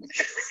 surprisingly.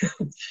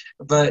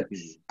 But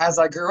Mm. as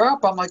I grew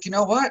up, I'm like, you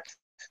know what?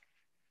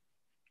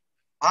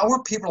 I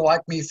want people to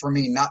like me for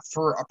me, not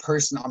for a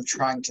person I'm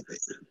trying to be.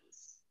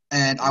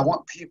 And I Mm.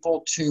 want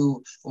people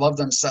to love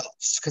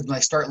themselves, because when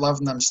they start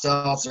loving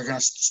themselves, they're going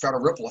to start a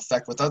ripple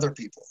effect with other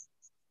people.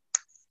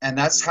 And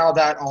that's how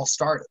that all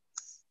started.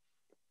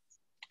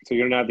 So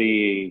you're not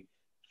the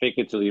fake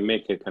it till you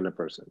make it kind of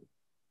person.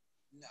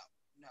 No,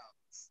 no.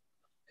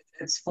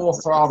 It's full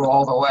throttle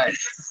all the way.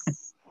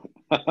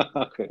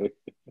 Okay.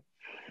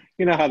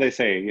 You know how they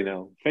say,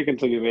 fake it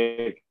till you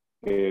make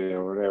it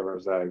or whatever.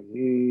 It's like,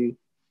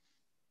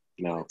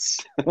 no,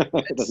 It's,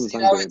 it doesn't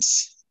sound good.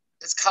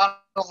 it's kind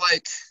of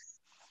like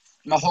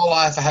my whole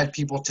life I had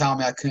people tell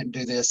me I couldn't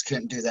do this,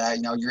 couldn't do that.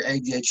 You're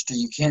ADHD,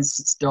 you can't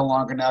sit still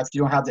long enough,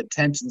 you don't have the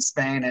attention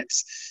span.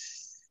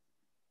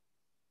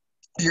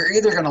 You're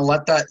either going to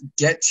let that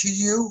get to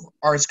you,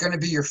 or it's going to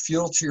be your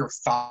fuel to your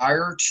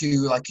fire to,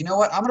 like, you know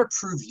what, I'm going to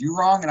prove you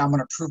wrong, and I'm going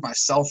to prove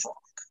myself wrong.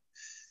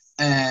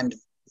 And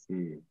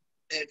Mm.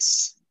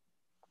 it's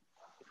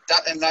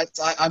that, and that's,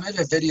 I made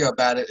a video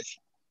about it,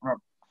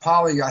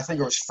 probably, I think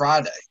it was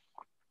Friday.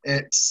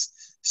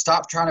 It's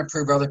stop trying to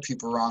prove other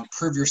people wrong,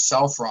 prove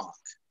yourself wrong.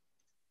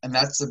 And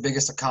that's the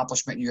biggest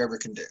accomplishment you ever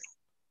can do.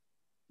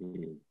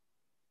 Mm.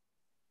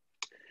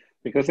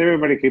 Because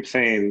everybody keeps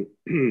saying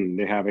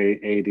they have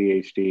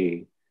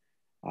ADHD,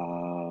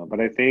 but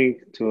I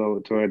think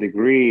to a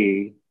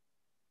degree,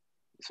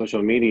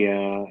 social media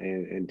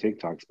and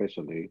TikTok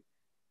especially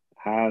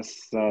has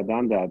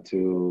done that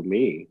to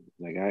me.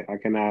 Like I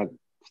cannot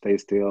stay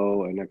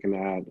still and I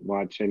cannot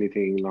watch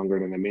anything longer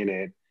than a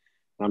minute.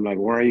 I'm like,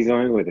 where are you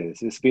going with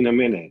this? It's been a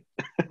minute.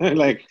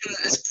 Like,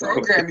 It's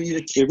programming you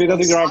to keep if it on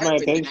doesn't grab my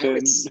swiping.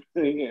 attention,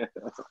 yeah,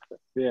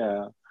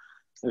 yeah.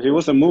 If it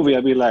was a movie,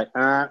 I'd be like,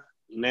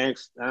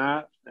 next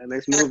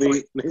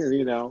movie.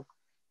 You know,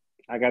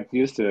 I got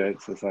used to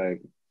it. So it's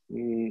like,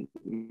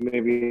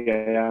 maybe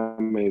I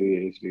am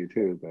ADHD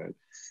too. But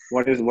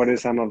what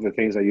is some of the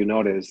things that you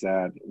noticed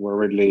that were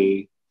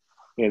really,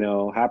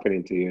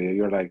 happening to you?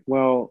 You're like,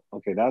 well,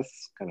 okay,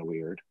 that's kind of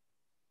weird.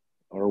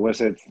 Or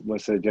was it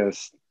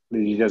just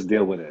did you just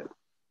deal with it,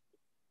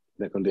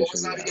 the What was condition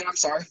you that have? again? I'm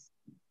sorry.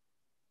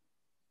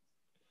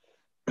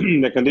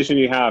 The condition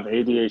you have,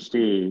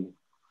 ADHD,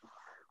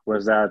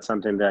 was that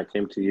something that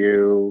came to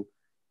you,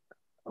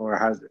 or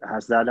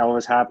has that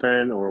always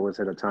happened, or was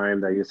it a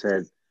time that you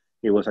said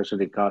it was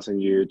actually causing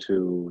you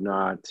to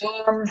not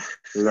Um,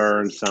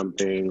 learn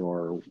something,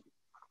 or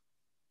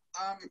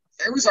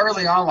it was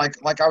early on,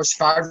 like I was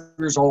 5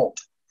 years old.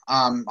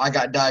 I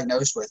got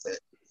diagnosed with it,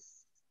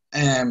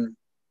 and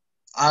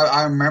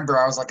I remember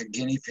I was like a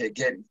guinea pig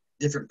getting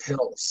different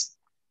pills,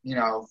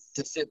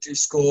 to fit through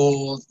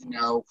school,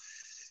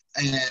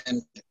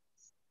 and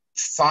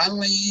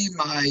finally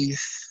my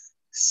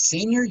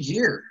senior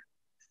year,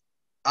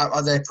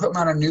 they put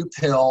me on a new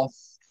pill.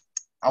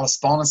 I was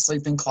falling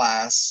asleep in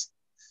class.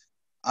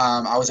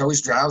 I was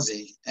always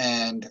drowsy,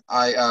 and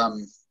I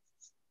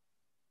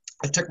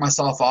took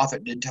myself off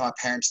it. Didn't tell my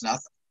parents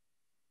nothing,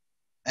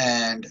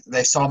 and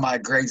they saw my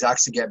grades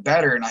actually get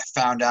better, and I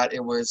found out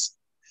it was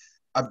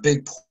a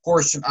big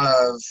portion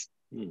of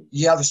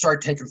you have to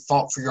start taking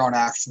fault for your own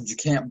actions. You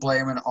can't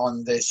blame it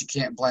on this. You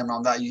can't blame it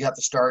on that. You have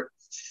to start,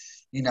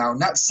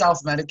 not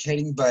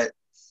self-medicating, but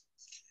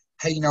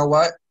hey, you know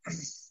what?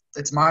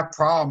 It's my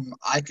problem.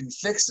 I can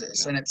fix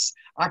this, and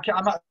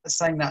I'm not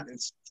saying that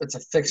it's a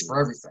fix for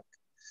everything,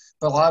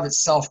 but a lot of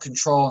it's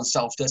self-control and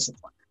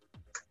self-discipline.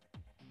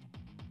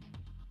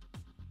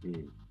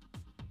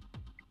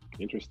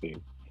 Interesting.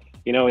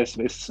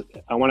 It's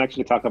I want to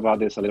actually talk about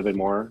this a little bit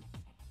more.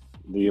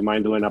 Do you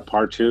mind doing a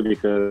part two,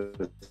 because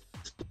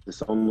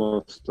it's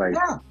almost like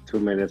Yeah. 2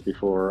 minutes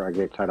before I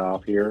get cut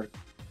off here?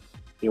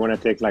 You want to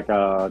take like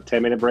a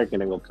 10-minute break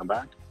and then we'll come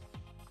back?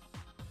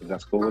 If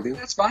that's cool with you?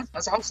 That's fine.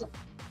 That's awesome.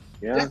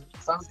 Yeah. Yeah,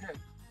 sounds good.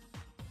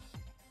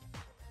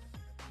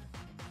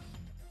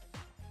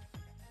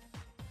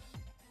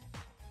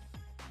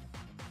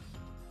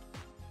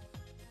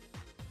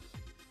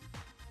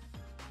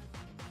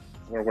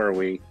 Where were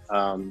we?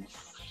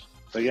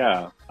 So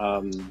yeah,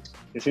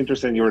 it's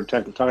interesting you were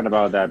talking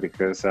about that,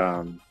 because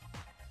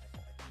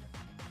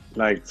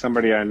like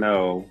somebody I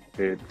know,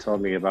 they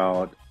told me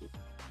about,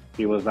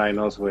 he was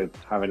diagnosed with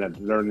having a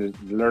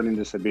learning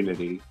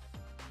disability,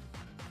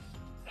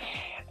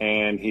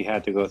 and he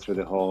had to go through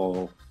the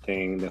whole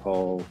thing, the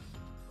whole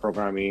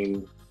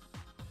programming,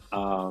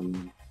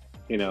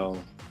 you know,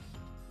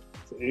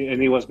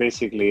 and it was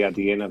basically, at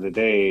the end of the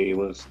day, it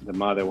was the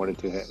mother wanted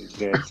to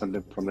get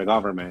something from the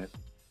government.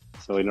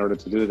 So in order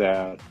to do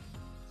that,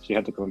 she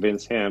had to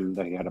convince him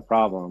that he had a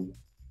problem,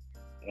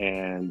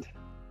 and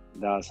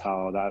that's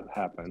how that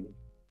happened.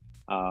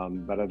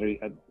 But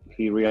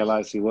he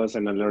realized he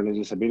wasn't a learning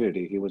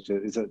disability. He was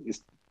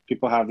just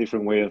people have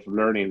different way of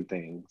learning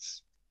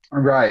things.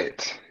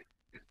 Right.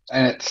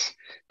 And it's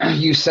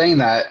you saying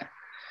that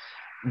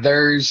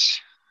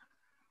there's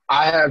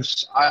I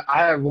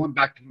have went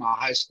back to my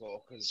high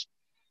school because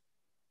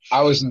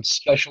I was in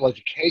special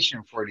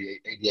education for the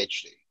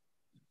ADHD.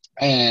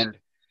 And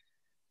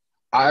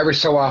every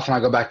so often I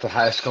go back to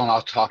high school and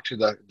I'll talk to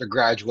the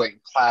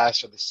graduating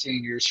class or the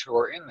seniors who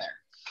are in there.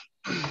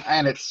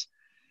 And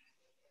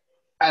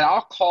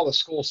I'll call the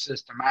school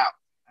system out.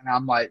 And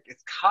I'm like,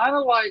 it's kind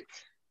of like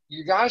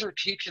you guys are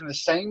teaching the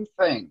same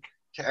thing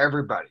to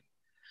everybody.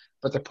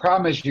 But the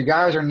problem is you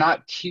guys are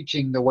not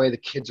teaching the way the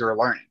kids are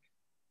learning.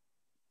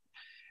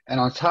 And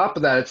on top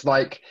of that, it's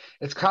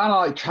kind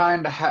of like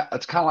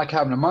it's kind of like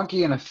having a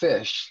monkey and a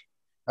fish.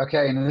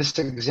 Okay, and in this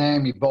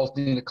exam, you both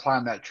need to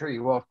climb that tree.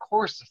 Well, of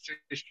course, the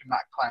fish cannot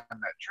climb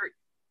that tree.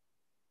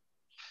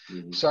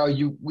 Mm-hmm. So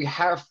we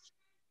have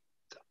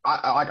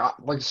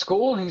like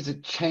school needs to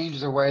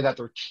change the way that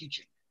they're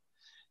teaching,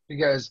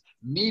 because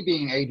me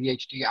being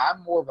ADHD,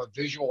 I'm more of a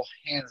visual,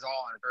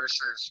 hands-on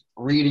versus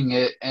reading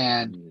it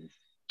and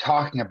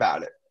talking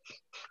about it,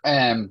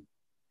 and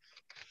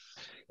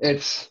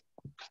it's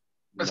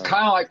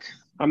kind of like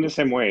I'm the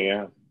same way.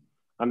 Yeah,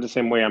 I'm the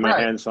same way. I'm a right.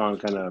 hands-on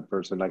kind of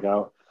person. Like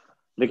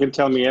they can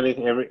tell me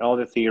all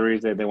the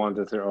theories that they want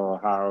to throw,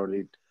 how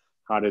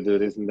to do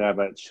this and that,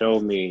 but show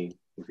me.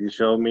 If you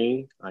show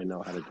me, I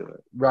know how to do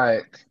it.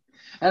 Right.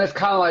 And it's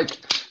kind of like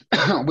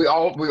we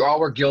all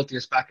were guilty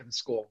as back in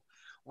school.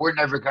 We're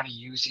never going to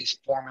use these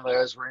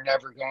formulas. We're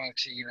never going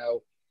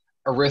to,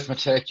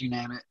 arithmetic, you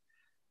name it.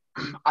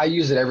 I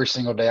use it every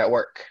single day at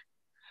work.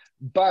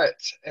 But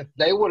if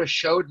they would have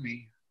showed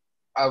me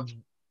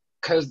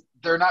because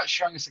they're not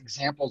showing us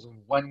examples of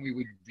when we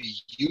would be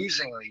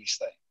using these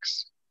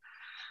things.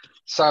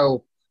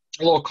 So,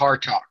 a little car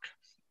talk.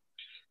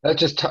 Let's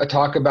just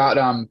talk about,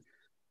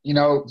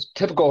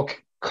 typical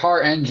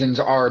car engines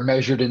are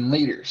measured in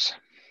liters.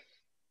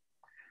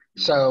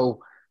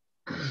 So,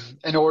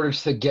 in order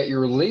to get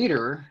your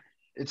liter,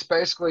 it's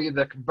basically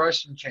the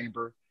combustion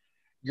chamber.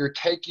 You're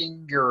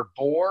taking your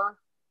bore,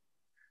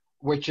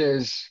 which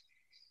is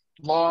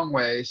long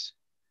ways,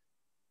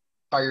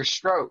 by your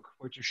stroke,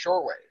 which is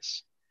short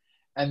ways.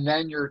 And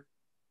then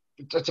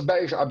it's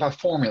a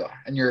formula,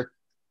 and you're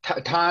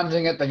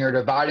timesing it, then you're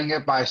dividing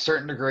it by a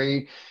certain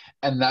degree,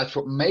 and that's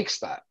what makes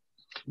that.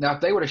 Now,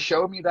 if they would have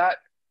showed me that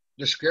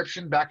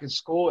description back in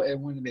school, it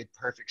wouldn't have made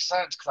perfect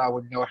sense because I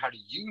would know how to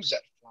use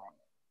that formula.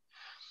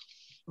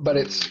 But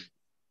it's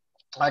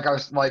like I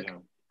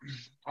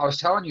was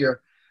telling you,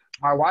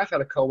 my wife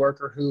had a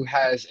coworker who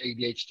has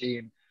ADHD,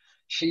 and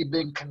she'd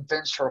been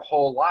convinced her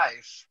whole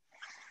life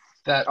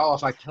that, oh,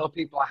 if I tell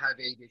people I have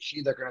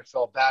ADHD, they're going to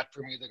feel bad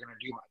for me. They're going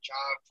to do my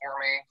job for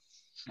me.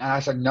 And I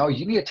said, no,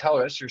 you need to tell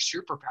her it's your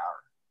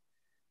superpower,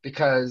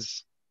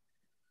 because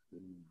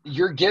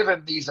you're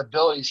given these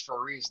abilities for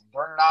a reason.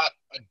 They're not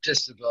a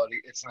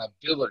disability. It's an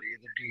ability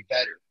to do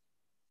better,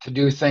 to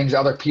do things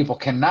other people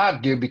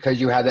cannot do because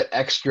you have that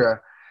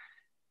extra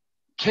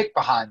kick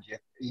behind you,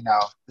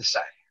 to say.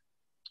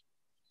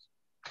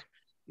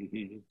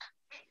 Mm-hmm.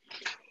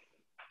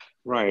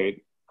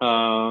 Right.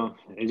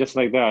 And just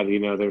like that,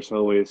 there's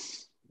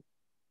always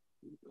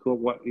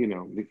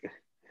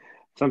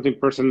something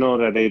personal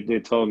that they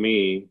told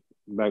me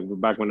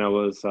back when I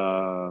was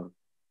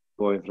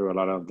going through a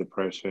lot of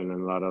depression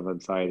and a lot of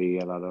anxiety,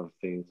 a lot of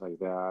things like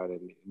that.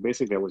 And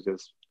basically I was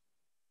just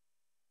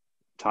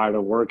tired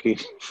of working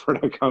for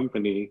the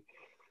company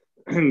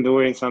and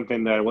doing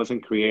something that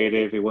wasn't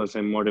creative. It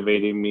wasn't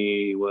motivating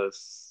me. It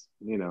was,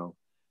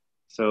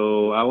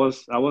 so I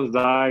was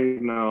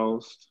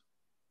diagnosed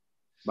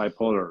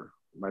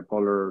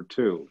bipolar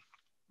 2.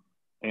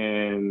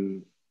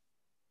 And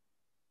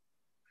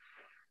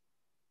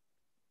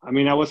I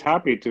mean, I was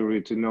happy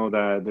to know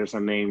that there's a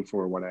name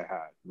for what I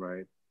had,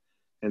 right?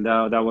 And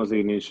that was the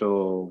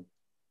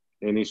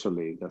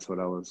initially, that's what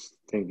I was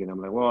thinking.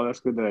 I'm like, well, that's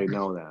good that I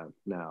know that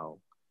now,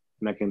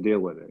 and I can deal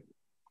with it.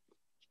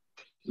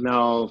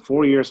 Now,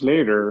 4 years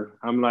later,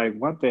 I'm like,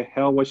 what the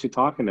hell was she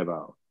talking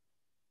about?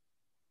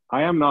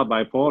 I am not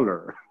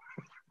bipolar.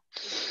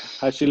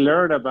 Had she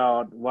learned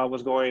about what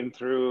was going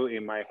through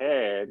in my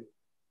head,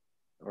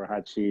 or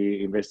had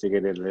she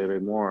investigated a little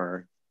bit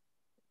more?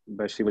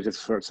 But she was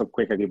just so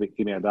quick to give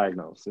me a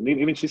diagnosis. And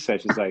even she's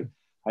like,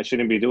 I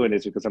shouldn't be doing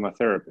this because I'm a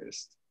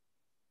therapist.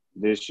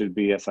 This should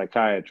be a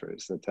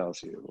psychiatrist that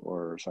tells you,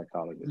 or a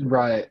psychologist.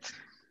 Right.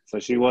 So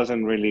she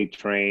wasn't really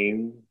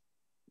trained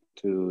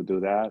to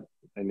do that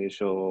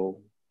initial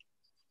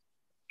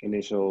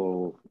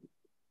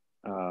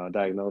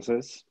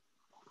diagnosis.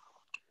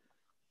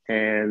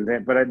 And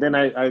then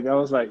I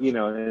was like,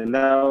 and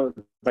now,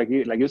 like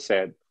you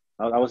said,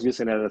 I was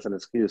using it as an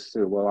excuse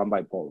too. Well, I'm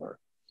bipolar,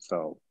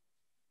 so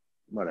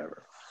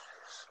whatever.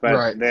 But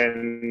right.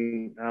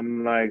 Then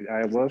I'm like,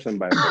 I wasn't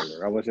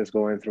bipolar. I was just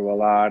going through a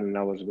lot, and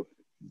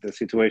the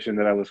situation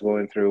that I was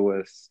going through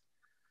was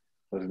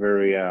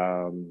very,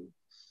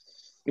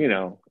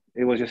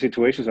 it was just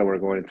situations that were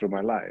going through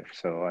my life.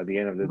 So at the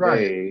end of the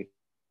day,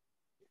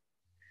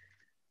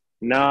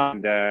 now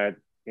that,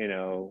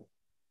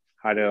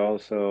 how to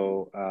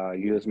also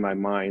use my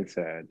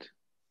mindset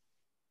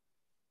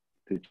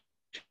to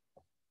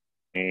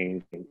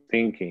change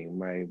thinking,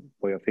 my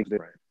way of thinking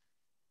different.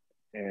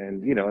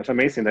 And, it's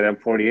amazing that I'm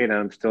 48 and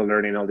I'm still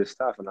learning all this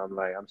stuff. And I'm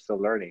like, I'm still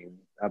learning.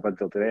 Up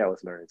until today, I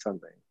was learning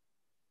something.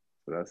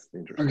 So that's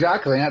interesting.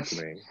 Exactly.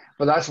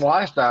 But that's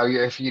life, though.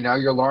 If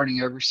you're learning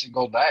every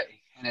single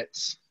day, and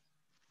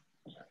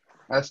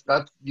that's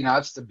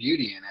the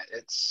beauty in it.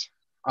 It's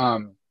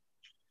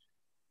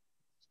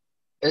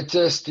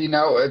just,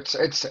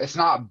 it's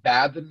not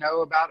bad to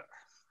know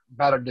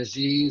about a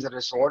disease, a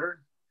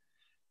disorder,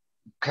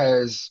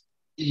 because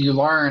you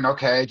learn,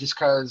 okay, just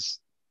because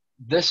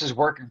this is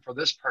working for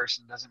this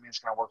person doesn't mean it's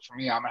going to work for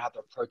me. I'm going to have to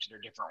approach it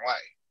a different way.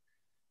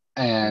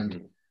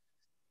 And,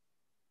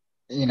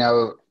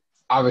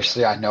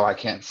 obviously I know I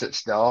can't sit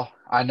still.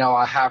 I know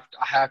I have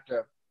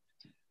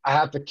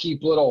to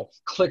keep little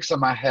clicks in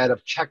my head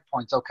of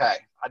checkpoints. Okay,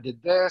 I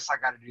did this. I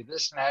got to do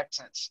this next.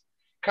 And it's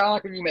kind of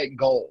like when you make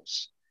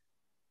goals.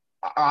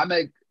 I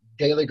make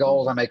daily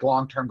goals. I make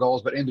long-term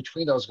goals. But in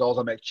between those goals,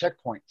 I make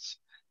checkpoints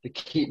to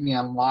keep me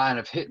in line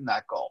of hitting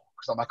that goal.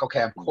 Because I'm like,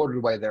 okay, I'm quarter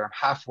way there. I'm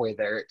halfway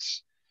there.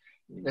 It's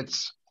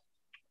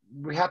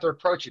we have to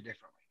approach it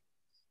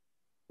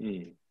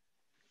differently.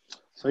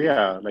 So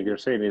yeah, like you're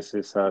saying, it's a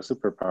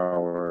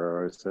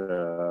superpower. It's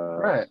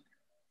right.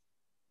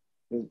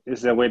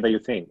 It's the way that you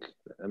think.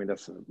 I mean,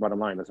 that's the bottom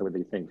line. That's the way that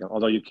you think.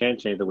 Although you can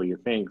change the way you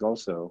think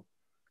also,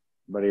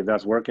 but if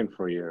that's working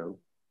for you,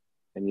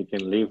 and you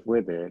can live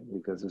with it,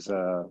 because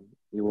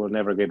you will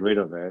never get rid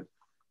of it,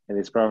 and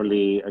it's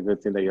probably a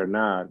good thing that you're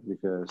not,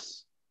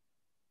 because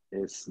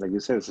it's like you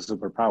said, it's a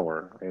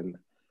superpower. And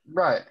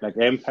right, like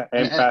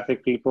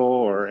empathic people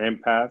or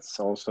empaths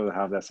also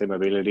have that same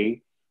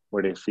ability.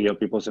 where they feel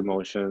people's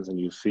emotions, and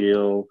you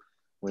feel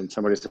when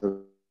somebody's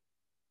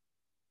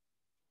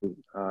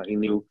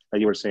in you, like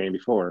you were saying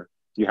before,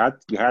 you had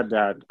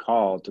that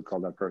call to call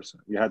that person.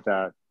 You had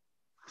that,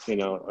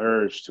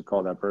 urge to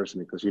call that person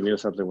because you knew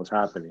something was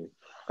happening.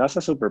 That's a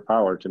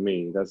superpower to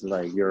me. That's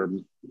like your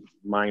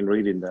mind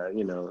reading that,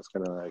 it's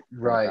kind of like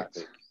Right.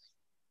 telepathic.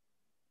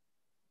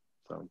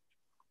 So,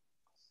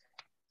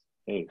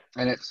 hey,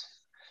 And it's,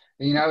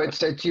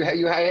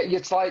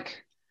 it's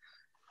like,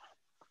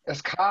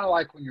 it's kind of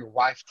like when your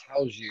wife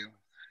tells you,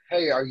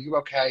 "Hey, are you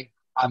okay?"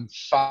 "I'm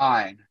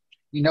fine."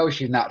 You know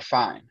she's not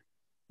fine.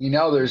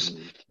 There's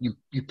mhm.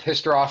 you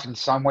pissed her off in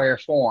some way or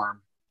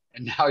form,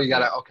 and now you Yeah,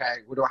 gotta,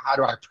 okay, how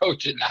do I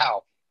approach it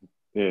now?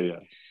 yeah, yeah.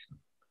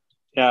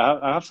 Yeah,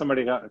 I have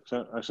somebody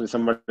actually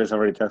somebody's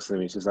already texted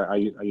me. She's like, "Are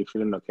you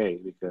feeling okay?"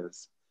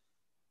 Because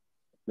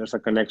there's a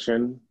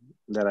connection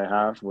that I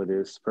have with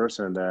this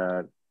person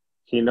that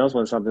he knows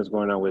when something's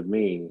going on with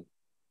me,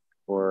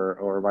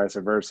 or vice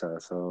versa.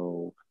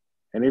 So,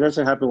 and it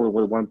doesn't happen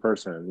with one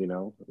person.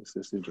 It's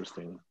just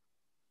interesting.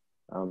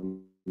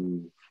 Um,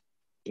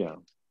 yeah,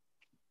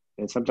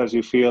 and sometimes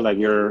you feel like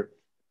you're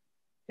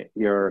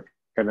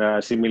kind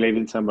of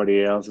simulating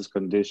somebody else's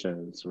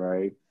conditions,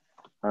 right?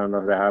 I don't know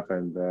if that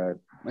happened, but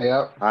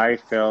Yep. I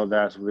felt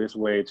that this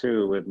way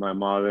too with my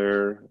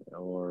mother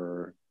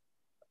or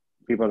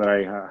people that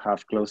I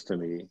have close to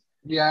me.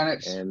 Yeah,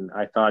 and And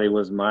I thought it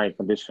was my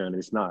condition.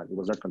 It's not. It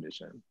was their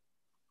condition.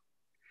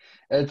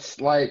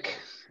 it's like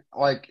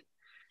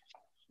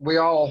we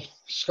all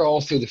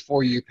scroll through the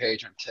For You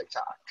page on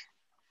TikTok,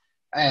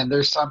 and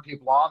there's some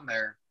people on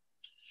there,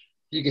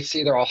 you can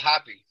see they're all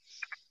happy,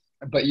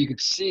 but I could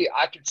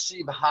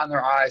see behind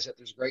their eyes that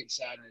there's great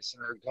sadness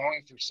and they're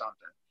going through something.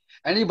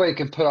 Anybody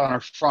can put on a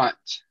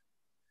front,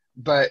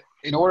 but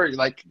in order,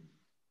 like,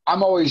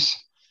 I'm always,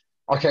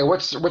 okay,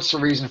 what's the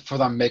reason for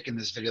them making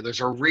this video? There's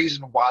a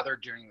reason why they're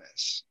doing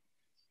this.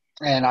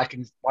 And I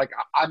can, like,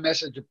 I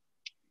message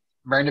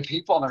random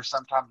people, and there's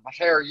sometimes like,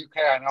 "Hey, are you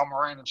okay? I know I'm a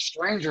random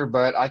stranger,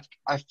 but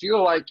I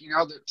feel like,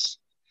 that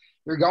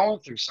you're going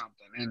through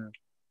something." And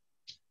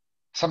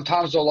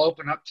sometimes they'll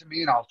open up to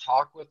me and I'll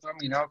talk with them,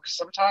 because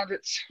sometimes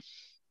it's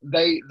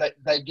they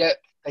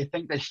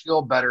think they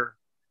feel better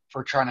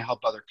for trying to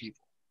help other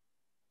people.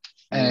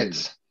 And Mm,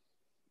 it's,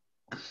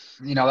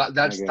 that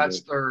I get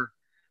it.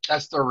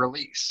 that's their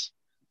release.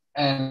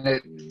 And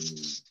Mm,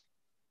 it's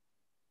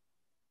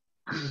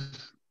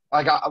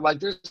like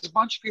there's a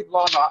bunch of people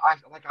on,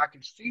 I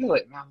can feel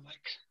it, and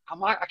I'm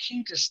like, I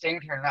can't just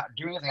stand here and not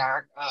do anything. I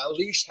at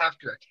least have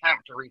to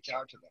attempt to reach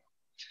out to them.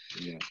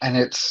 yeah. And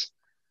it's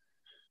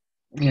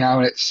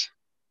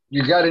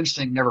your gut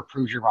instinct never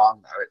proves you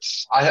wrong, though.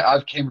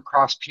 I've came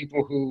across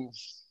people who've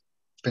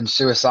been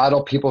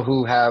suicidal, people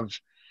who have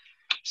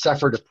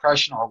suffered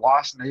depression or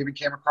loss, and they even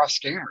came across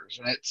scammers.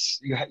 And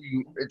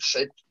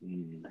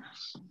Mm,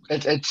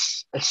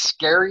 it's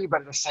scary,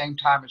 but at the same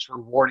time, it's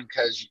rewarding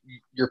because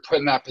you're put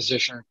in that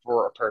position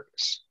for a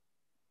purpose.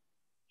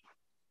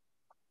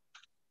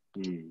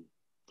 mm.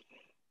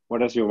 What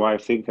does your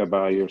wife think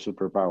about your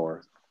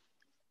superpower?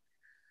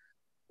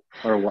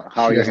 Or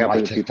how She you're doesn't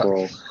like helping TikTok.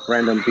 people,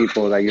 random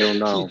people that you don't She,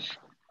 know?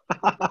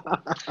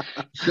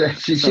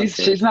 Okay.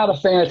 she's not a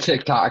fan of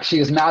TikTok. She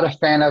is not a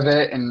fan of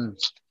it, and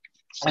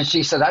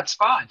she said that's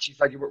fine. She's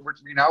like, we're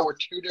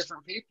two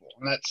different people,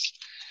 and that's,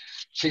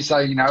 she's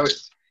like,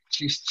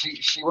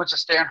 she wants to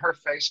stay on her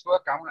Facebook.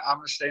 I'm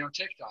gonna stay on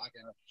TikTok,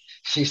 and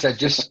she said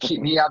just keep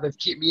me out of the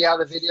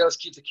videos,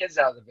 keep the kids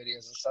out of the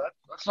videos. And so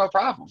that's no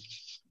problem.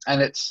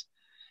 And it's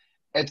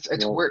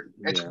Well, weird.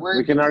 It's yeah. We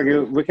weird can because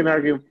argue. We can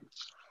argue.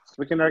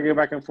 We can argue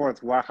back and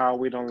forth. How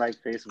we don't like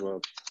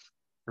Facebook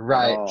at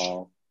right,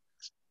 all.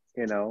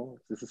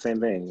 It's the same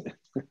thing.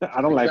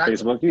 I don't like exactly.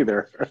 Facebook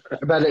either.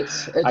 But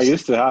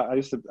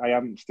I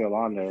am still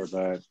on there,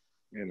 but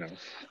you know.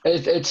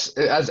 it's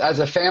as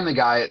a family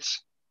guy,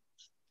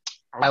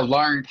 I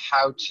learned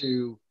how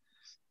to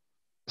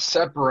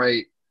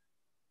separate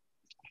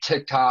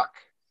TikTok,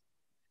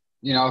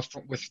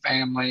 with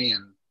family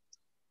and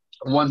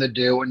when to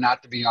do and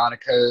not to be on it,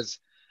 because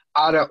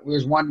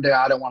there's one day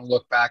I don't want to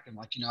look back and,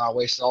 like, I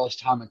wasted all this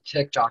time on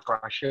TikTok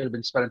where I should have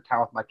been spending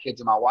time with my kids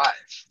and my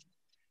wife.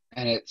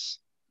 And it's,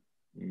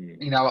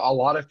 Mm, a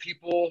lot of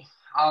people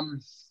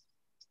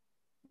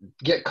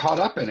get caught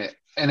up in it,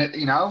 and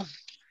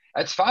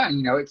it's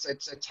fine.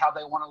 It's how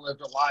they want to live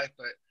their life.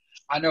 But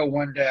I know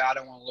one day I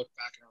don't want to look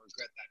back and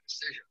regret that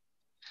decision.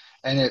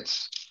 And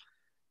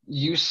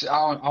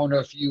I don't know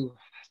if you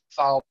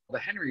follow the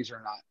Henrys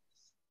or not.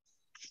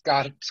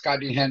 Scott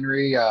D.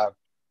 Henry,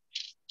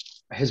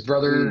 his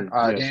brother, yes, Dan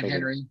I do.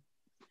 Henry.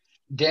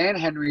 Dan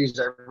Henry is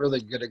a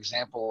really good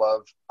example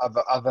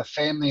of a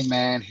family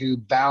man who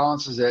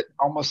balances it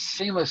almost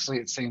seamlessly,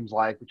 it seems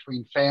like,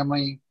 between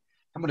family,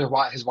 him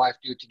and his wife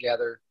do it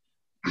together.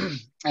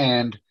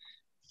 And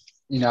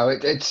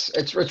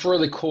it's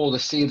really cool to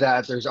see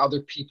that there's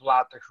other people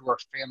out there who are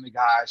family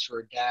guys, who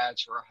are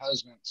dads, who are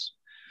husbands,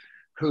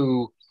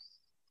 who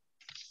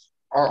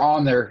are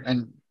on there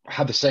and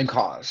have the same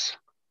cause.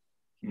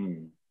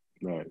 Mm,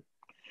 right.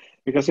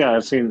 Because yeah,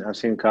 I've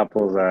seen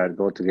couples that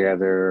go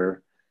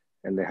together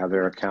and they have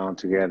their account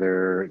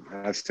together.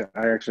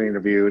 I actually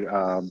interviewed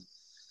I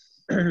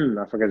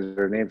forget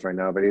their names right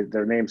now, but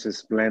their names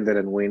is Blended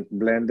and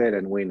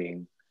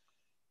Winning,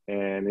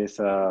 and it's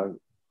a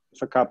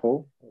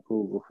couple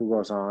who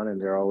goes on and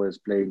they're always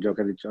playing joke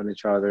on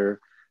each other,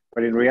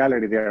 but in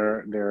reality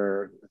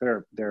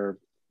they're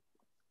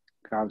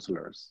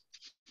counselors,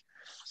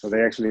 so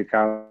they actually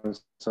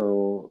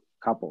counsel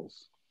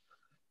couples,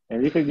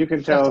 and you can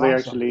That's tell they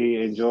awesome.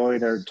 actually enjoy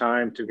their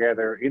time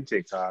together in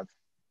TikTok.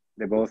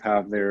 They both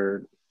have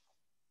their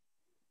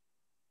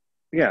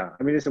yeah.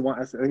 I mean, it's a one.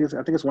 I think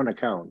it's one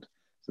account,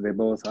 so they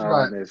both are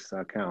Right. on this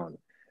account.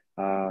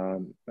 I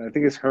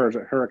think it's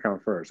her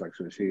account first.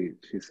 Actually, she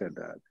said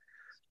that.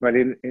 But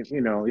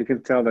you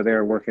can tell that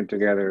they're working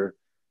together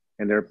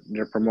and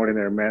they're promoting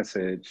their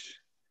message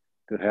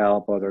to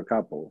help other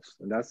couples,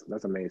 and that's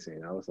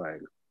amazing. I was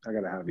like, I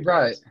gotta have you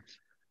Right.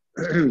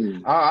 guys.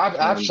 And but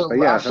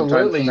Absolutely, yeah, sometimes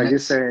absolutely, and like you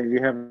it's say,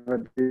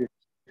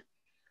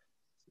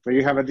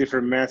 you have a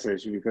different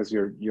message because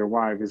your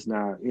wife is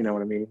not. You know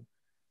what I mean?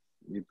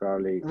 You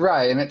probably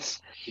right, and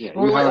it's yeah.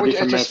 You have a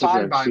different it's just message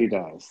fine than by she me,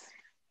 does.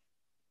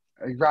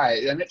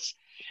 right? And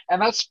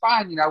that's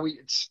fine.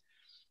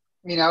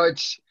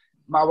 It's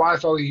my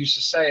wife always used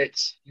to say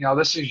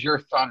this is your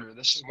thunder.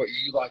 This is what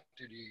you like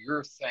to do,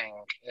 your thing,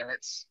 and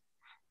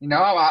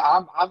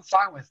I'm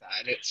fine with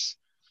that.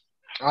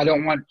 I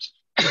don't want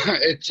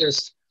it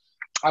just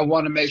I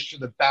want to make sure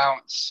the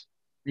balance.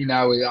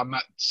 I'm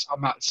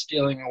not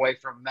stealing away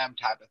from them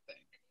type of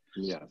thing,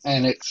 Yes.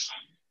 and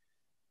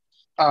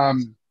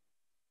um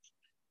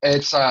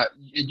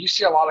you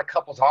see a lot of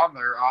couples on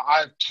there.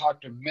 I've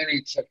talked to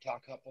many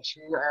TikTok couples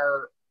who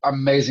are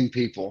amazing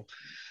people.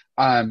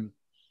 Um,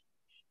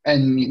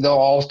 and they'll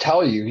all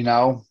tell you,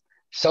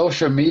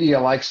 social media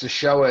likes to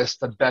show us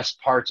the best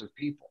parts of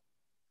people,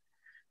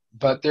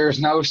 but there's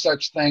no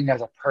such thing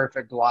as a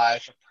perfect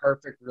life, a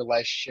perfect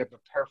relationship, a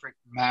perfect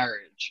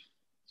marriage.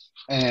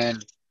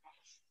 And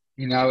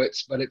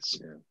it's but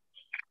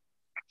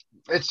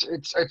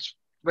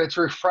Yeah. it's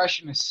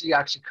refreshing to see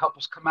actually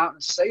couples come out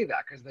and say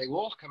that because they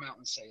will come out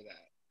and say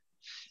that.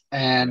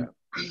 And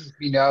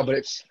Yeah.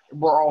 but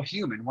we're all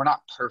human. We're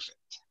not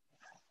perfect.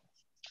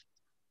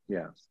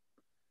 Yeah.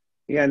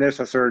 Yeah, and there's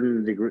a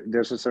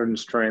certain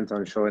strength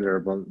on showing their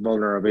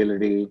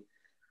vulnerability,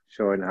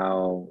 showing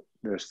how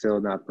they're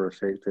still not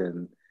perfect,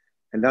 and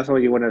that's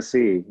what you want to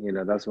see.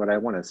 That's what I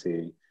want to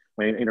see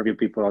when I interview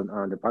people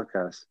on the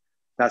podcast.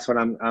 That's what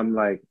I'm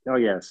like. Oh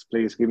yes,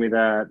 please give me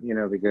that.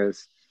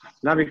 Because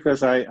not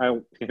because I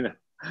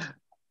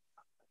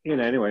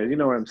anyway, you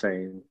know what I'm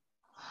saying.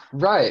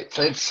 Right.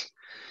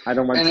 I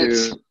don't want And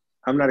it's to.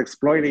 I'm not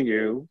exploiting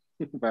you,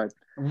 but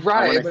I want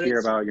right, to but hear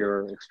it's about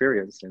your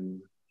experience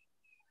and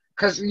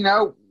because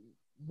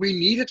we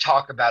need to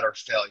talk about our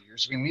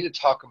failures. We need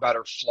to talk about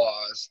our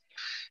flaws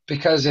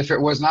because if it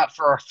was not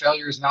for our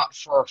failures, not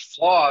for our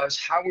flaws,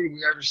 how would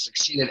we ever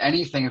succeed at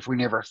anything if we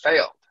never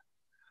failed?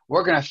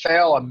 We're going to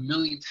fail a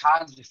million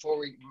times before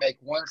we make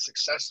one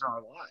success in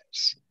our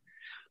lives.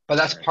 But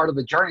that's right. part of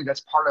the journey. That's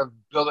part of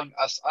building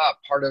us up,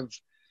 part of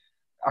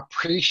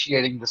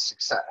appreciating the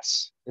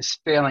success is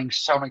failing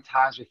so many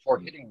times before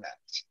hitting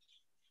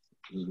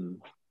that. Mm-hmm.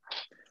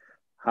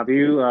 Have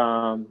you?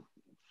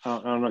 I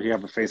don't know if you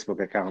have a Facebook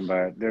account,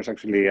 but there's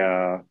actually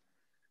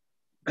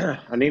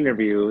an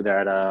interview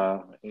that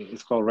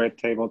it's called Red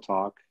Table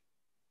Talk,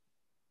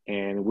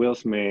 and Will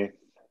Smith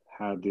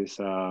had this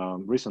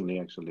recently.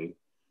 Actually,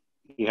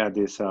 he had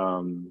this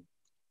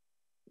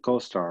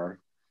co-star.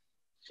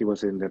 She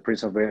was in the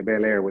Prince of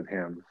Bel Air with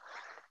him.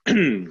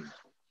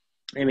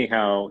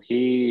 Anyhow,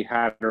 he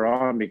had her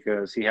on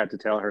because he had to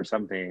tell her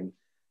something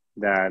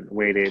that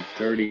waited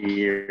 30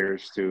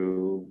 years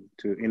to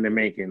in the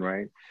making,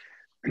 right?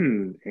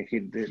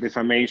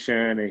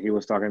 Defamation, and he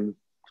was talking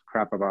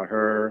crap about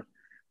her,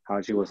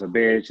 how she was a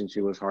bitch and she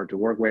was hard to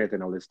work with,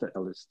 and all these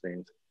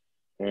things.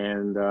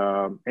 And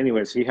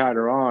anyways, he had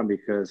her on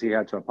because he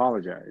had to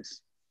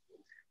apologize.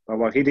 But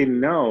what he didn't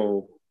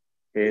know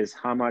is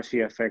how much he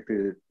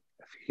affected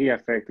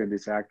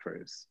this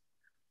actress,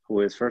 who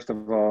is first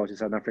of all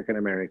she's an African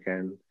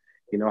American.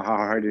 You know how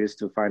hard it is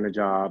to find a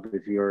job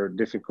if you're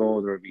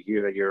difficult or if you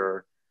hear that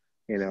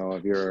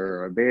if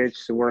you're a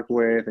bitch to work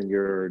with and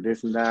you're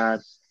this and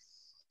that.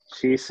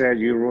 She said,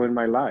 "You ruined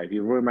my life.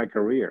 You ruined my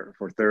career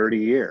for 30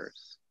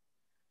 years."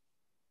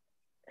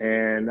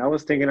 And I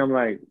was thinking, I'm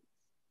like,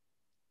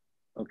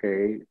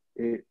 okay,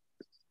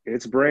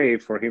 it's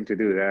brave for him to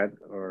do that,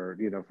 or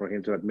for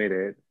him to admit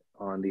it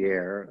on the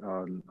air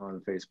on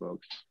Facebook.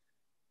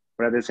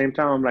 But at the same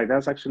time, I'm like,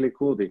 that's actually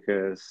cool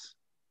because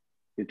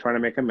you're trying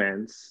to make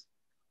amends.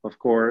 Of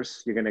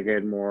course, you're gonna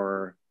get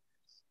more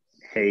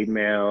hate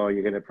mail.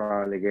 You're gonna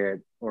probably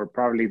get, or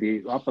probably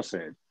the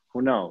opposite.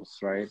 Who knows,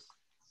 right?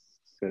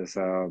 Because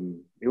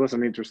it was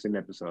an interesting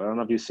episode. I don't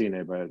know if you've seen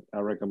it, but I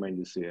recommend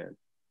you see it.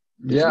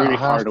 It's Yeah, I really have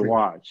hard to to.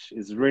 watch.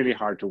 It's really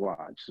hard to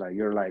watch. Like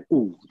you're like,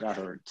 ooh, that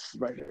hurts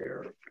right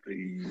there.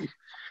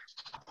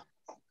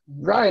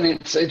 Right. And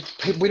it's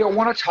we don't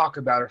want to talk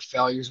about our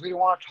failures. We don't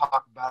want to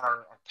talk about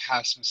our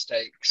past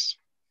mistakes.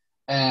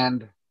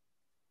 And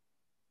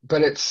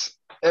but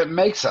it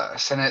makes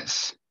us, and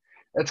it's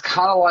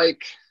kind of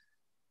like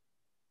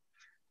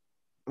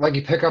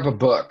you pick up a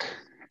book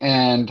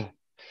and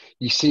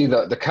you see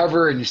the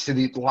cover and you see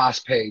the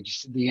last page, you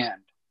see the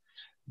end,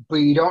 but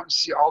you don't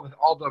see all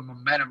the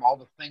momentum, all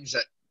the things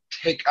that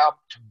take up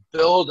to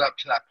build up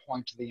to that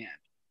point to the end.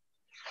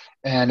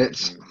 And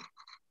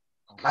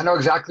I know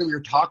exactly what you're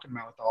talking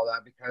about with all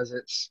that, because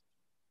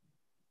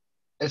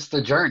it's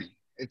the journey.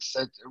 It's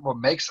what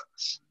makes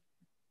us.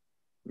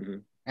 Mm-hmm.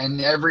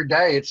 And every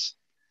day, it's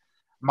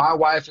my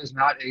wife is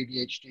not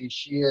ADHD.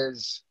 She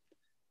is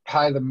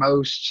probably the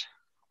most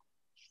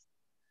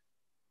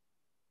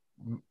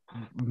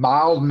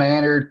mild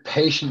mannered,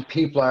 patient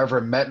people I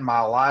ever met in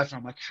my life. And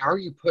I'm like, how are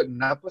you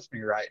putting up with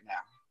me right now?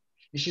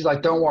 And she's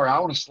like, don't worry, I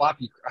want to slap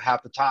you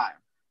half the time.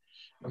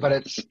 But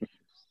it's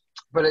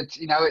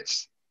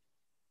it's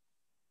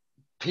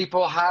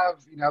people have,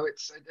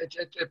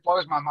 it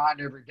blows my mind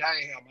every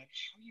day. I'm like,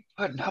 how are you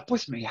putting up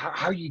with me?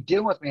 How are you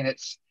dealing with me? And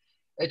it's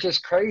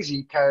just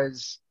crazy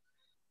because,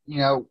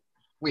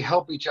 we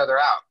help each other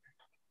out.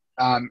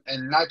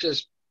 And not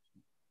just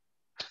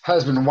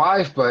husband and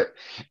wife, but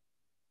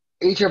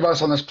each of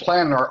us on this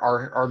planet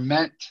are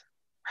meant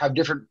have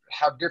different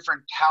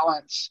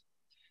talents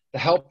to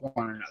help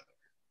one another.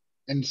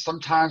 And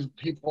sometimes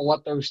people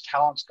let those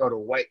talents go to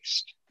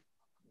waste.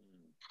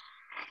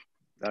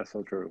 That's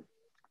so true.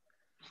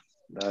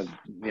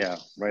 Yeah,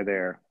 right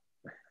there.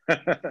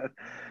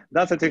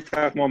 That's a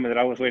TikTok moment that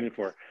I was waiting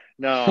for.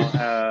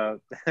 No,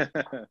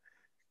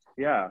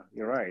 yeah,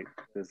 you're right.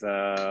 Because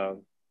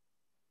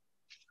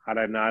had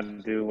I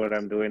not do what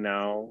I'm doing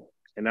now,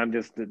 and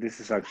this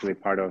is actually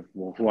part of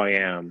who I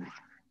am,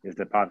 is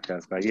the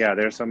podcast. But yeah,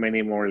 there's so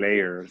many more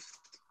layers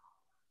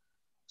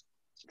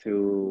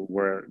to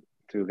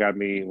get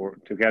me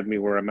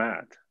where I'm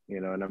at,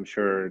 and I'm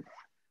sure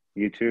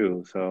you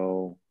too.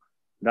 So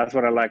that's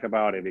what I like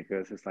about it,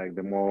 because it's like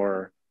the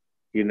more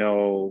you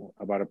know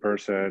about a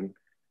person,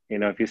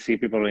 if you see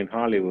people in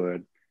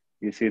Hollywood,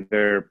 you see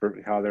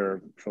how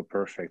they're so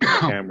perfect on the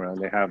camera, and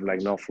they have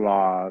like no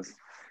flaws,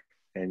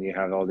 and you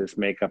have all this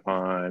makeup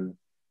on,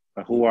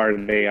 but who are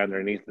they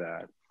underneath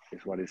that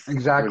is what is really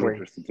Exactly.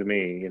 interesting to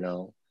me,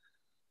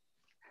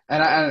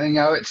 And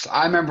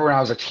I remember when I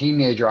was a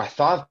teenager, I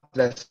thought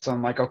that, so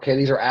I'm like, okay,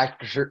 these are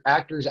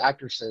actors,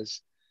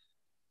 actresses.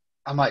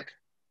 I'm like,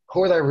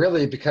 who are they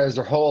really? Because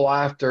their whole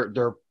life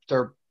they're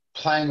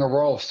playing a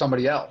role of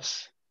somebody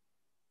else.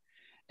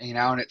 And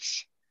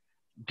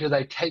do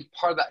they take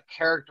part of that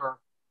character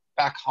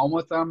back home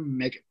with them,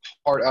 make it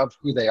part of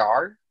who they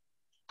are?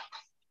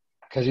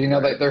 Because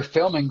Right, they're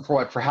filming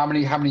for how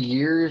many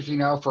years,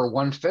 for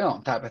one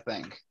film type of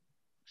thing.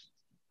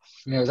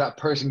 Does that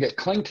person get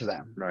cling to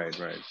them? right.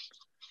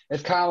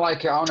 It's kind of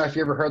like, I don't know if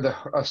you ever heard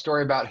a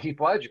story about Heath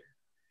Ledger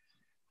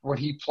when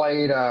he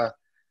played the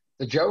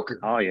Joker.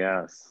 Oh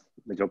yes,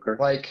 the Joker.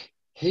 Like,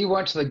 he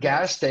went to the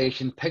gas Yes.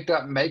 station, picked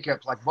up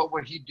makeup. Like, what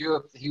would he do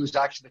if he was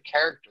actually the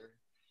character,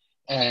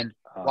 and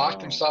locked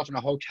Oh, himself in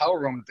a hotel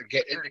room to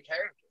get into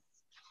character?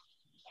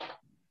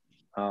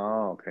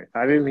 oh, okay.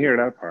 I didn't hear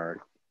that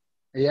part.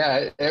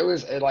 Yeah, it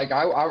was like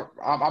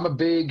I'm a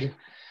big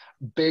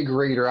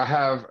reader.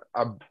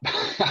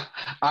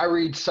 I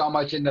read so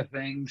much into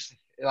things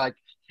like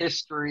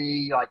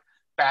history, like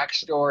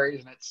backstories,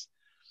 and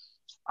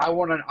I don't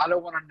want to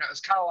know.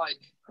 It's kind of like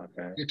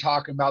Okay. you're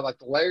talking about like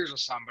the layers of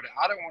somebody.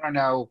 I don't want to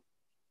know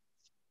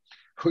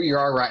who you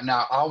are right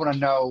now. I want to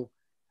know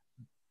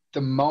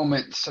the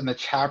moments and the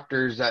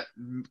chapters that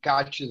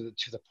got you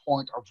to the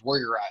point of where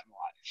you're at in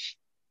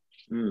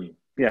life.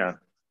 Yeah,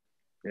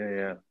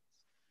 yeah.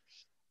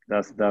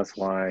 That's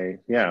why.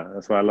 Yeah,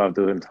 that's why I love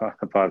doing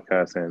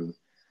podcasts. And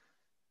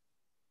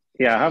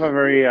yeah, I have a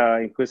very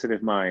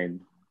inquisitive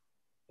mind,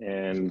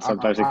 and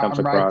sometimes it comes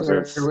I'm right across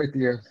there as with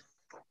you.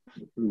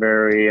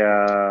 very.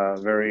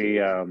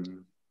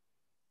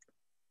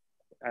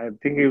 I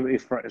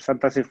think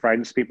sometimes it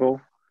frightens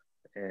people,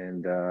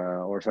 and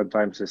or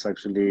sometimes it's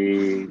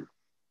actually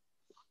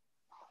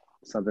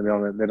something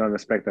they don't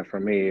expect that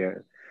from me. I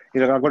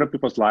go to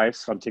people's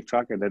lives on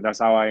TikTok, and then that's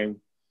how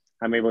I'm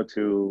able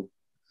to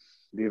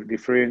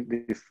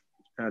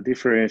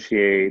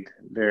differentiate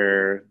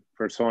their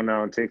persona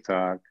on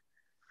TikTok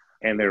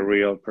and their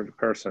real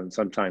person.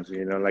 Sometimes,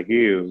 like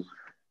you,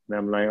 and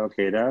I'm like,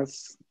 okay,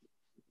 that's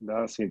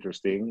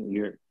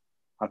interesting.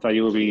 I thought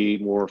you would be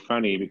more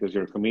funny because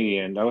you're a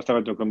comedian. I was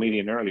talking to a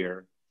comedian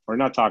earlier, or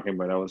not talking,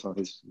 but I was on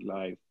his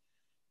live.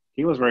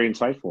 He was very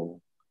insightful,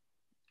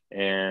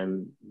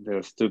 and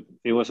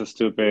it was a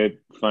stupid,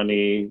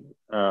 funny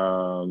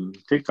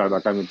TikTok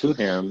that coming to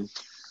him.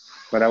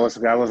 But I was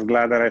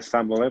glad that I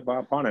stumbled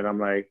upon it. I'm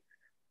like,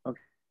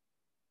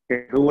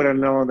 okay, who would have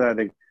known that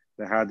they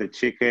had the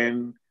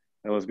chicken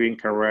that was being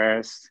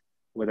caressed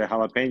with a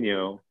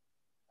jalapeno?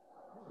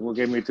 Will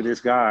get me to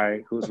this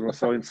guy who's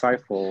so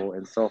insightful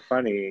and so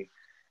funny,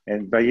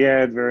 but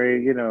yet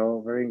very,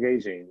 very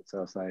engaging.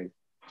 So it's like,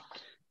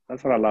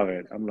 That's what I love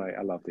it. I'm like,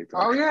 I love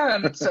TikTok. Oh yeah,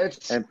 and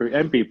it's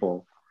And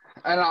people.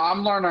 and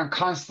I'm learning on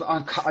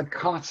a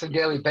constant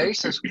daily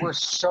basis. We're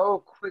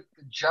so quick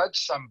to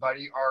judge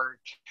somebody or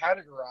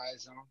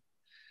categorize them,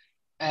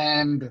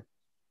 and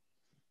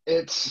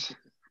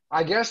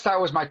I guess that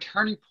was my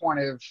turning point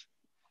of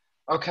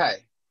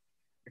okay,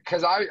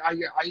 because I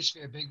used to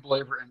be a big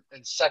believer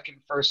in second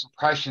first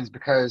impressions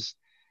because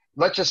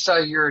let's just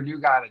say you're a new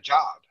guy at a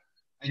job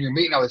and you're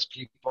meeting all these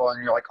people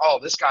and you're like, oh,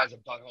 this guy's a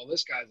butthole,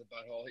 this guy's a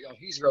butthole,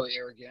 he's really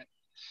arrogant.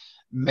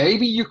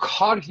 Maybe you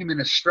caught him in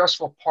a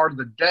stressful part of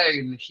the day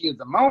in the heat of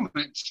the moment,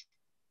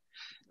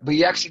 but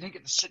you actually didn't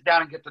get to sit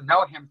down and get to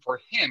know him for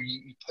him.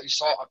 You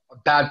saw a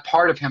bad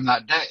part of him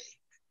that day.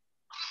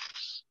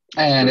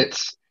 And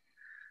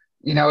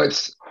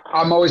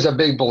I'm always a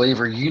big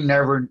believer. You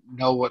never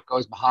know what's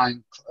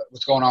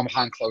going on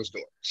behind closed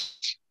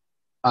doors.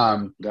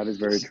 That is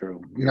very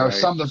true. Right.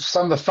 Some of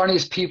the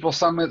funniest people,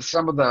 some of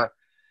the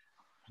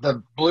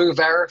blue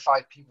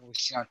verified people we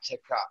see on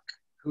TikTok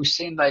who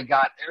seem they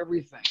got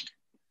everything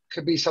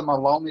could be some of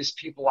the loneliest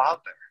people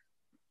out there.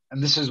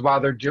 And this is why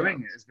they're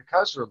doing it, is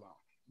because they're alone.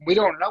 We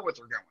don't know what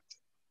they're going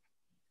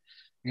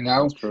through.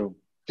 That's true.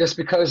 Just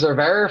because they're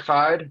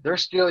verified, they're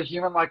still a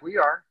human like we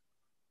are.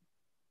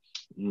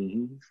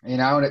 Mm-hmm.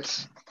 And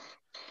it's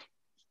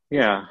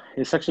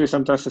actually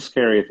sometimes a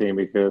scary thing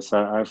because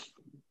I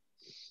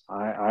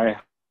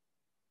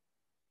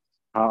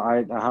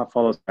have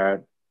followed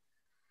that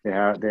they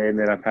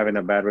ended up having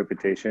a bad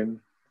reputation,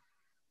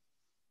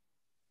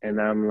 and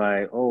I'm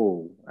like,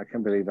 oh, I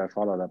can't believe I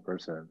follow that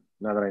person.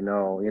 Now that I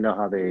know,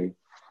 how they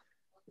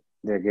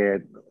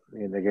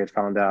get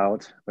found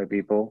out by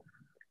people,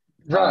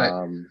 right?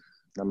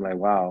 I'm like,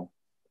 wow,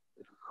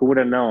 who would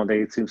have known?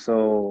 They seem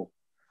so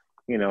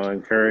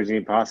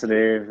encouraging,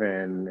 positive,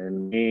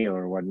 and me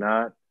or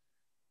whatnot.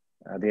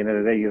 At the end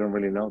of the day, you don't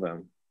really know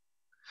them.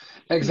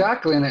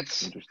 Exactly, and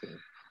it's interesting.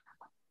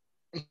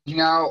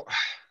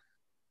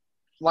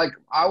 Like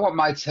I want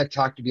my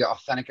TikTok to be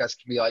authentic as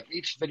can be. Like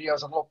each video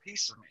is a little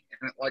piece of me,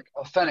 and like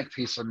authentic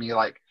piece of me.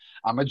 Like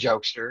I'm a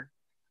jokester,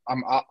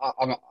 I'm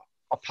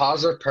a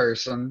positive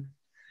person,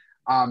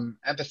 I'm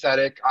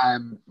empathetic.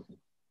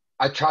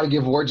 I try to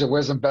give words of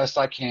wisdom best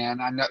I can.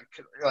 I know,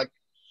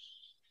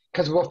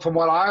 because from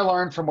what I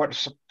learned from what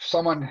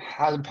someone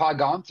hasn't probably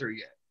gone through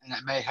yet, and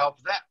it may help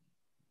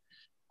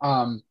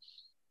them.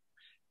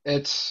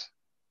 It's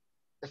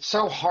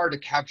so hard to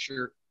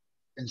capture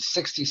in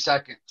 60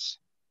 seconds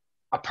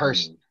a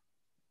person.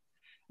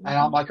 Mm-hmm. And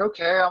I'm like,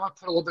 okay, I'm gonna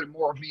put a little bit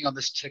more of me on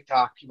this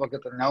TikTok. People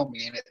get to know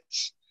me, and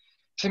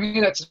to me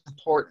that's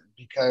important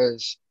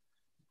because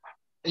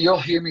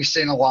you'll hear me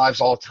say in the lives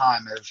all the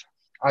time of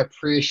I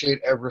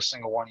appreciate every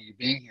single one of you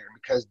being here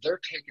because they're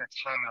taking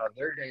time out of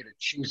their day to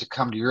choose to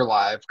come to your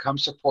live, come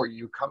support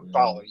you, come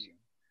follow you.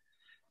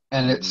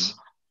 And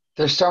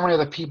there's so many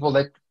other people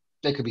that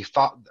they could be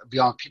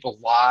on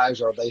people's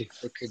lives or they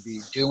could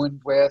be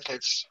doing with.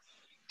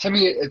 To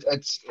me,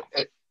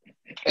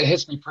 it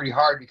hits me pretty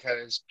hard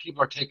because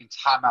people are taking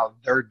time out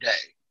of their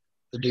day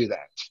to do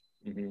that.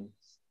 Mm-hmm.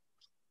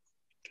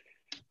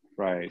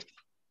 Right.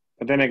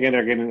 But then again,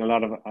 they're getting a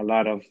lot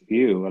of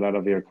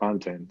your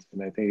content,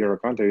 and I think your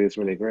content is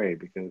really great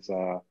because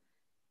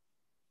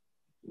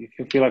you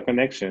can feel a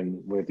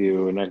connection with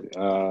you, and I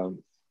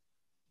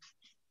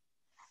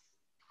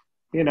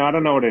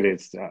don't know what it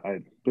is.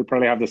 We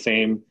probably have the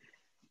same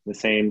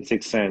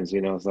sixth sense.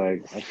 It's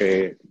like,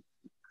 okay,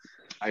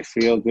 I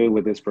feel good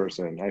with this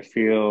person. I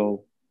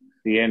feel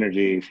the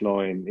energy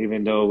flowing,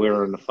 even though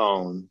we're on the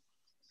phone.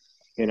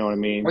 You know what I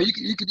mean? Well,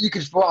 you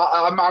could. Well,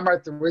 I'm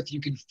right there with you.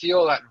 You can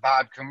feel that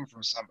vibe coming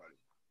from somebody.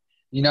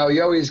 You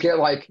always get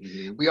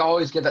we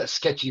always get that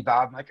sketchy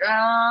vibe. Like,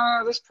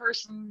 this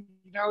person.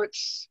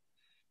 It's.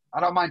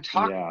 I don't mind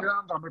talking to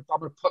them, but I'm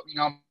gonna put.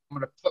 I'm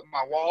gonna put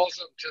my walls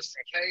up just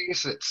in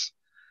case. It's.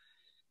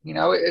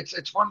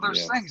 It's one of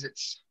those things.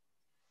 It's.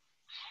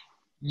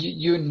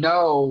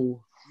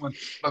 When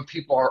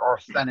people are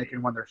authentic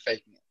and when they're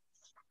faking it.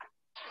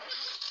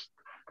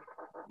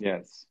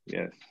 Yes.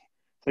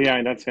 So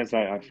in that sense,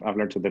 I've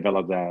learned to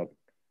develop that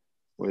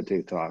with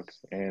TikTok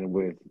and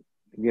with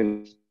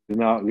getting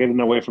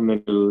away from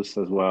the news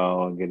as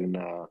well and getting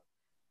out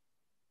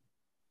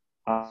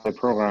of the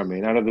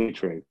programming, out of the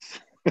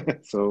matrix.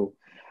 So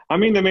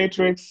I'm in the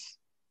matrix,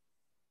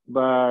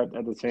 but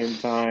at the same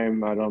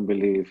time, I don't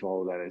believe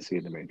all that I see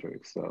in the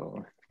matrix.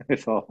 So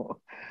it's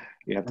all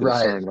you have to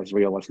discern what's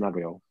real, what's not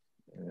real.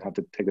 You have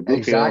to take the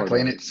blue pill or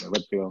the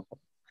red pill.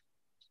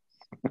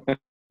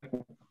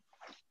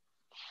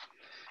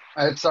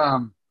 It's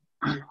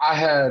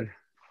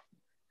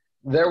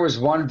there was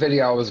one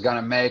video I was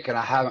gonna make and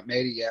I haven't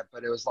made it yet,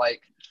 but it was like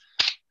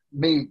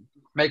me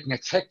making a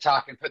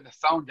TikTok and putting the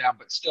phone down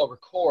but still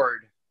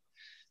record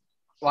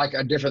like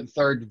a different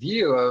third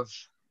view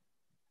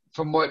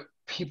from what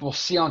people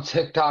see on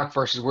TikTok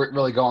versus where it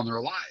really go in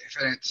their life.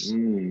 And it's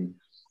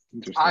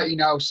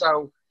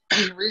so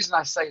the reason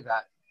I say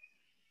that,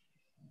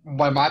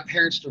 when my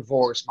parents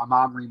divorced, my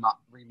mom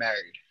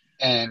remarried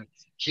and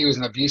he was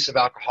an abusive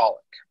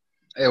alcoholic.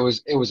 It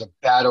was a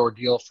bad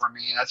ordeal for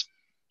me. And that's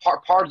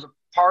part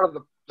of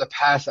the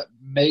path that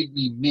made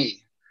me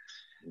me.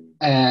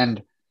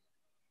 And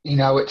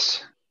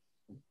it's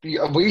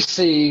we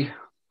see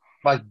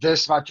like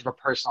this much of a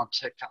person on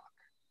TikTok.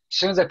 As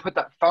soon as they put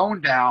that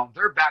phone down,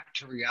 they're back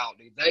to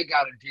reality. They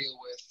got to deal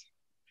with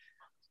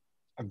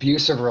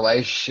abusive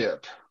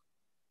relationship,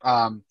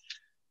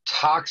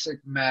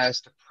 toxic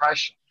mess,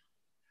 depression.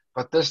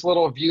 But this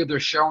little view they're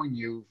showing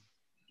you,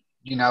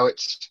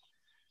 it's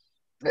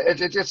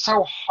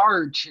so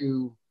hard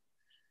to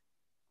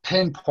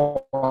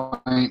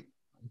pinpoint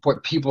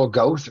what people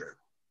go through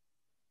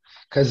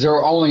because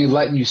they're only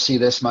letting you see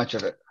this much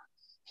of it.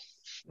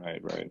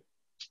 Right.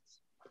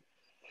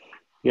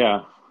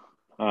 Yeah.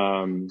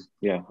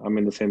 Yeah, I'm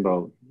in the same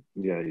boat.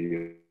 Yeah,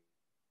 you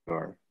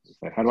are. It's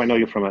like, how do I know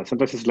you from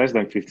sometimes it's less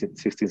than 15,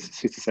 16,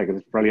 60 seconds.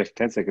 It's probably a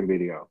 10-second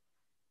video.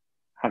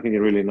 How can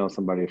you really know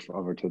somebody for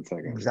over 10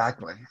 seconds?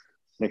 Exactly.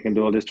 They can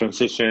do all these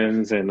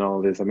transitions and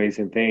all these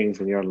amazing things,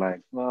 and you're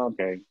like, well,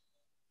 okay,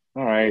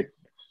 all right,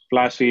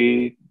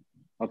 flashy,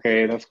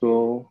 okay, that's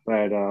cool,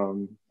 but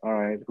all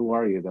right, who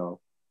are you though?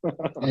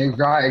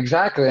 Right,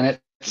 exactly,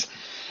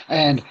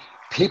 and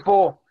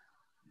people,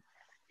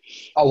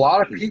 a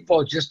lot of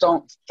people just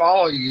don't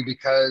follow you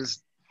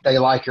because they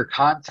like your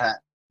content,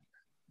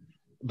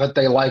 but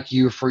they like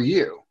you for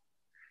you.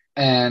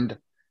 And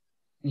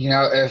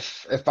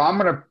if I'm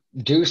gonna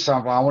do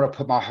something, I want to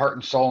put my heart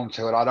and soul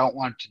into it. I don't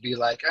want to be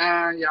like,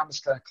 yeah, I'm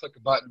just gonna click a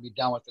button and be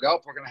done with it. Oh,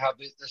 we're gonna have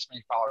this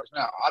many followers.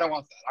 No, I don't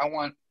want that. I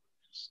want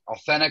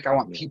authentic. I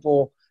want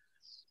people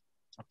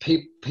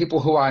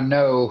who I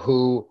know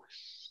who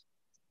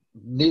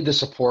need the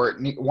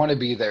support, want to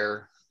be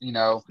there,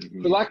 who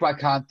like my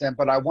content,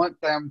 but I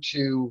want them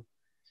to,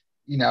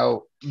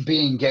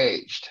 be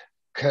engaged.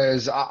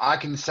 Because I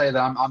can say that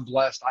I'm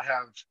blessed. I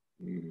have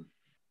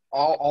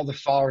all the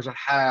followers I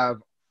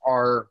have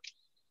are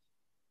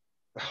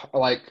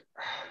like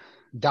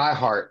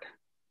diehard.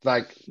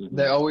 Like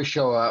they always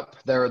show up.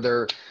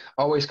 They're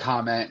always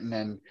commenting,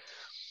 and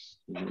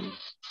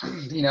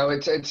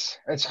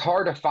it's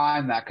hard to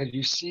find that because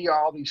you see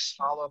all these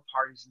follow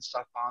parties and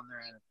stuff on there,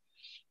 and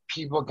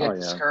people get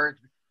discouraged.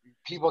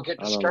 People get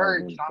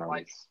discouraged. I'm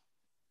like,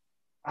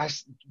 I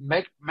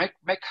make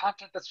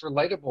content that's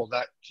relatable.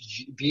 That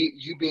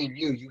you being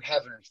you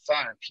having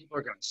fun, and people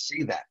are going to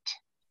see that.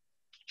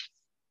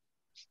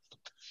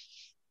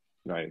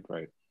 Right.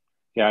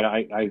 Yeah,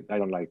 I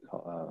don't like,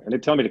 and they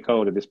tell me to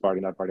code at this party,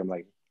 that party. I'm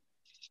like,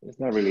 it's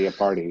not really a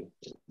party.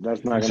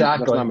 That's not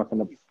exactly. That's not my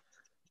kind of.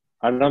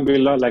 I don't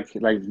belong,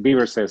 like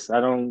Beaver says.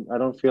 I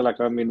don't feel like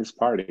I'm in this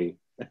party.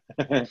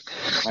 I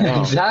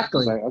know.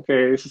 Exactly. It's like,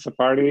 okay, this is a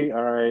party.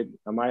 All right.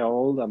 Am I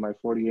old? Am I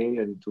 48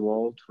 and too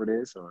old for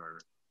this? Or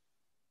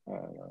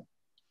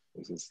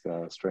this is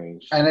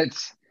strange. And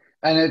it's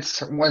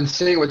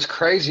what's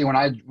crazy when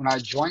I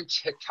joined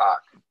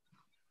TikTok,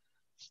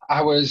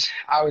 I was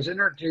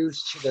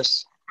introduced to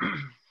this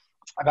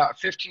about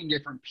 15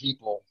 different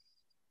people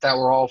that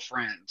were all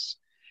friends.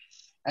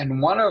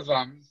 And one of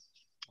them,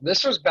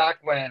 this was back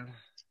when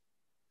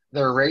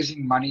they were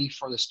raising money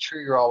for this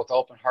 2-year-old with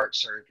open heart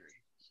surgery.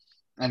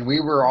 And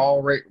we were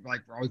all we're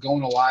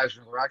going to lives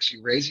where we're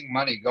actually raising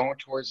money going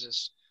towards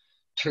this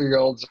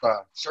 2-year-old's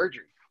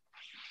surgery.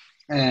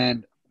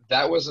 And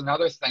that was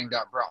another thing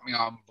that brought me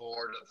on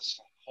board of this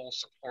whole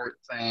support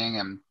thing.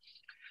 And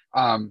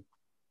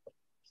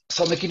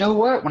so I'm like, you know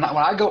what? When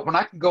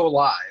I can go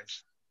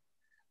live,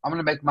 I'm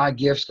gonna make my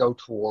gifts go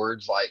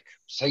towards like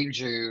St.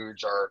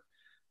 Jude's or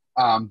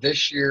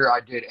this year I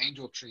did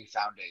Angel Tree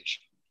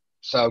Foundation,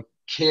 so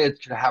kids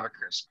could have a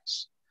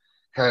Christmas.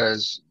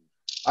 Because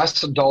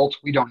us adults,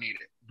 we don't need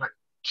it, but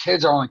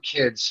kids are only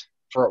kids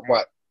for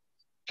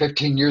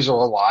 15 years of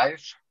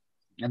alive,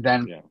 and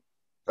then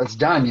it's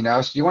done.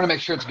 So you want to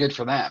make sure it's good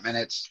for them, and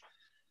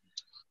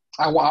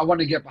I want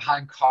to get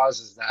behind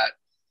causes that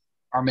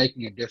are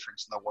making a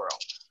difference in the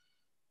world.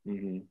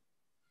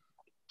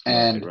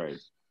 And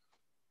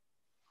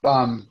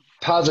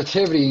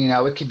positivity,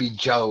 it could be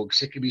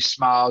jokes, it could be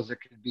smiles, it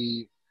could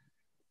be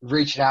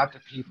reaching out to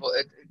people.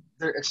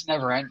 It's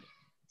never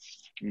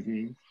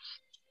ending.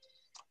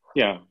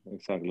 Yeah,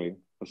 exactly.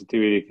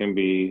 Positivity can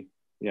be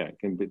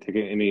taken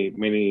in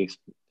many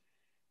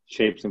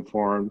shapes and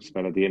forms,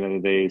 but at the end of the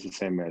day, it's the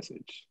same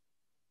message.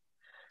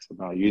 It's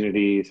about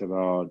unity. It's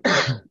about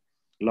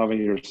loving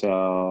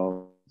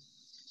yourself.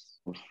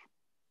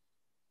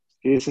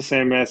 It's the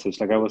same message.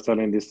 Like I was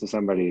telling this to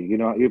somebody,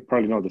 you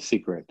probably know The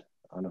Secret.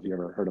 I don't know if you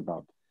ever heard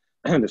about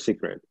The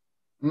Secret.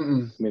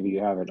 Maybe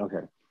you haven't.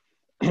 Okay.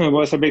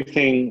 Well, it's a big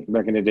thing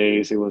back in the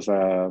days. It was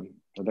a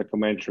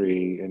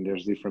documentary, and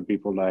there's different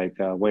people like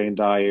Wayne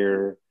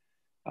Dyer,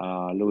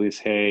 Louis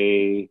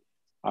Hay,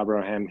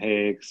 Abraham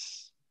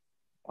Hicks,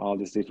 all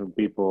these different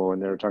people,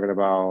 and they're talking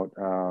about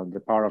the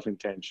power of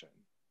intention,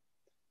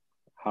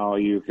 how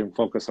you can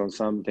focus on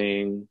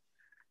something,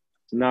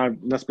 not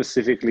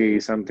specifically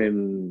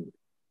something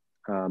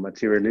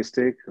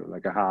materialistic,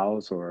 like a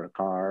house or a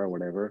car or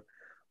whatever,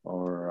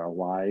 or a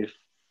wife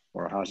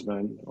or a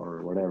husband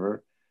or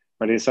whatever,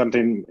 but it's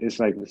something, it's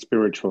like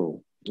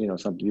spiritual,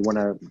 something you want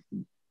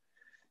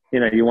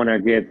to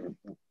get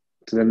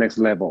to the next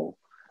level,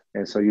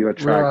 and so you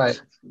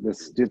attract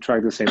this. You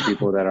attract the same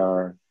people that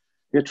are.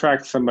 You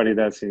attract somebody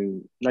that's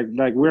in like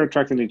we're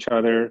attracting each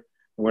other, and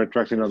we're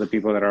attracting other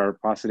people that are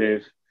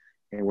positive,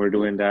 and we're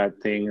doing that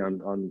thing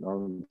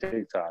on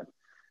TikTok.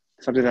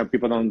 Something that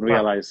people don't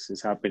realize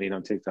is happening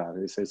on TikTok.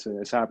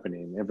 It's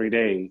happening every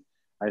day.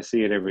 I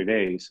see it every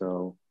day.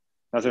 So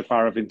that's the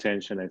power of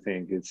intention. I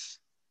think it's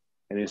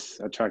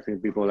attracting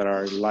people that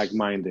are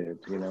like-minded.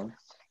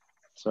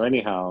 So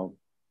anyhow,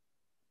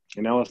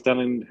 and I was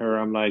telling her,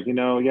 I'm like,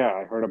 yeah,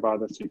 I heard about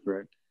The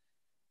Secret.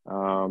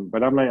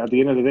 But I'm like, at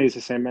the end of the day, it's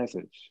the same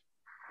message.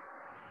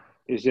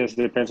 It just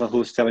depends on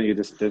who's telling you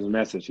this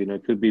message.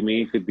 It could be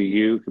me, it could be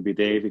you, it could be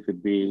Dave, it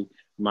could be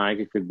Mike,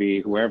 it could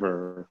be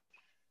whoever.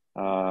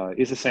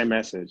 It's the same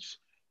message.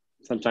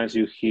 Sometimes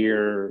you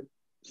hear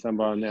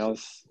someone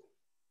else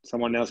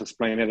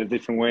explain it a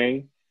different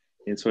way,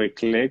 and so it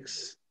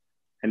clicks,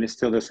 and it's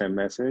still the same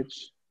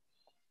message.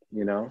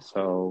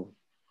 So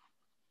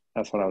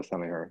that's what I was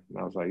telling her. And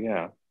I was like,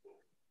 yeah.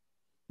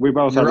 We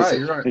both You're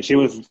have right. And she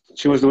was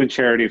doing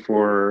charity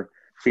for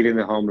feeding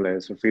the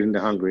homeless or feeding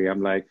the hungry.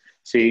 I'm like,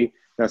 see,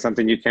 that's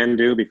something you can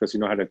do because you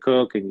know how to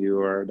cook and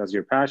that's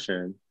your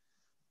passion.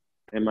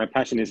 And my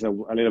passion is a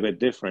little bit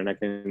different. I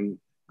can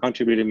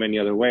contribute in many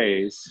other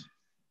ways.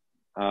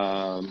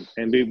 And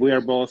we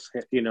are both,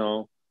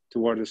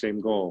 toward the same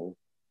goal,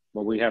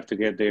 but we have to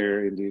get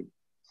there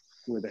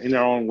in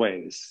our own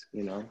ways,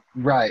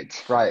 Right.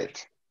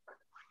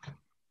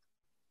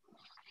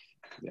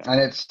 Yeah.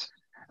 And it's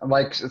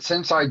like,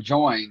 since I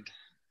joined,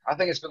 I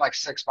think it's been like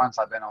 6 months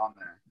I've been on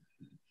there.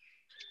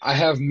 I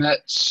have met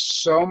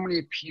so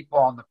many people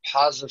on the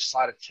positive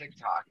side of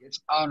TikTok.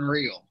 It's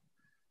unreal.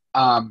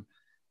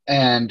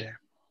 And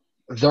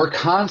their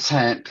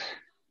content,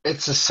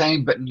 it's the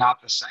same, but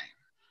not the same.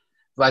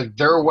 Like,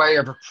 their way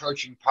of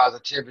approaching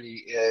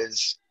positivity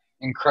is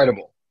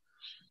incredible.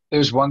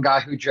 There's one guy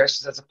who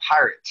dresses as a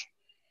pirate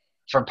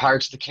from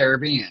Pirates of the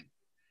Caribbean.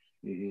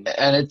 Mm-hmm.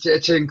 And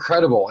it's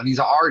incredible. And he's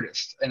an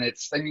artist. And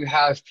then you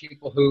have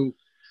people who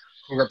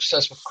are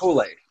obsessed with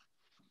Kool-Aid.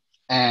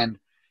 And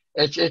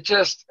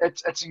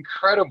it's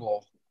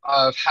incredible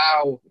of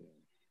how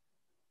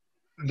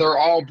they're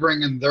all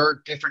bringing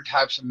their different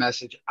types of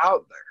message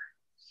out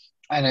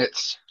there. And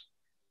it's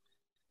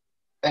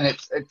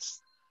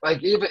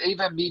like,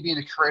 even me being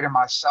a creator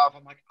myself,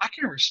 I'm like, I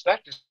can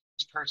respect this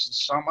person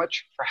so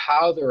much for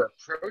how they're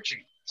approaching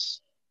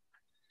this,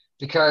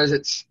 because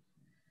it's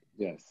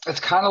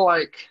kind of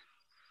like,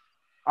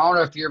 I don't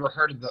know if you ever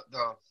heard of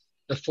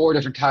the 4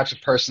 different types of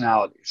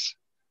personalities.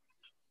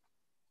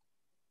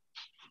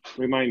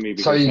 Remind me,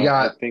 because so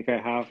I think I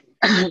have.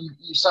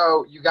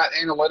 So you got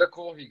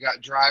analytical, you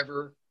got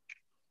driver,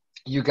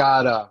 you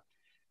got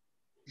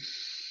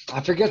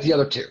I forget the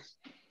other 2,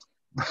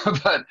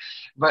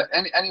 but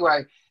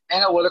anyway,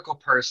 analytical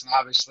person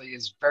obviously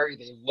is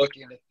they look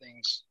into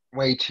things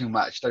way too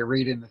much. They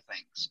read into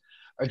things.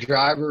 A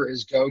driver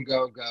is go,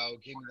 go, go,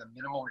 give me the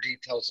minimal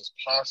details as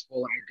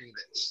possible. Let me do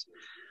this.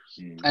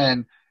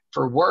 And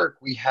for work,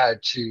 we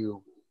had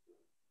to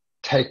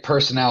take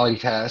personality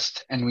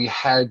tests, and we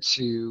had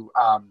to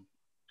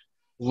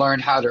learn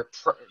how to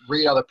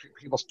read other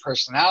people's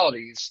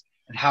personalities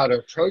and how to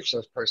approach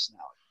those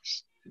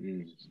personalities.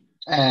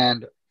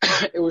 And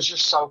it was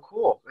just so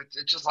cool.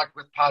 It's just like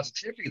with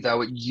positivity,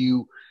 though,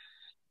 you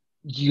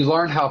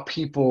learn how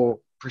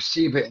people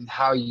perceive it and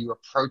how you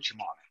approach them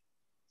on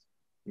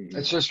it.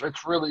 It's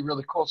really,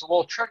 really cool. It's a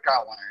little trick I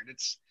learned.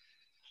 It's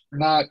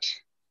not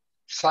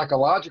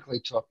psychologically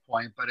to a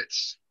point, but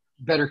it's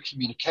better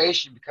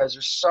communication, because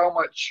there's so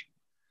much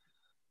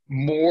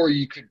more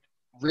you could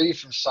read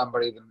from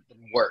somebody than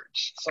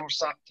words.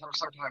 Sometimes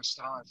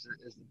silence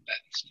is the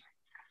best.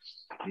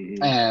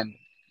 And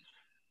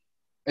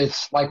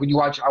it's like when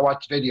I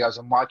watch videos,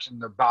 I'm watching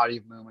their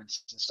body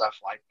movements and stuff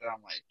like that.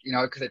 I'm like,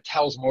 because it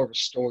tells more of a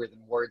story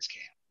than words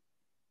can.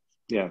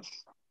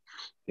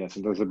 Yes,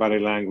 and there's the body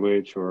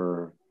language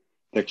or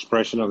the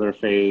expression of their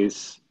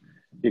face.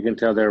 You can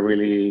tell they're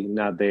really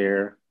not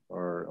there,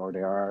 or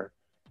they are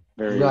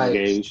very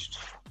engaged.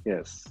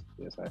 Yes,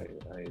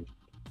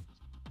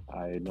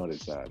 I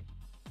noticed that.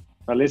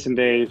 But listen,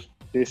 Dave,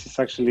 this has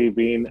actually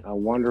been a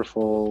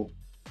wonderful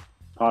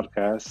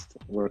podcast.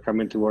 We're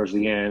coming towards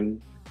the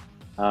end.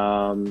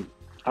 I'm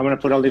going to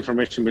put all the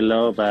information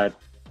below, but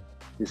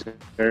is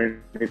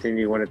there anything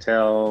you want to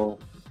tell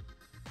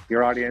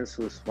your audience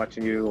who's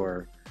watching you,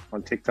 or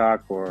on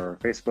TikTok or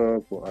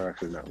Facebook, or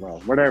actually not, well,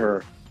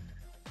 whatever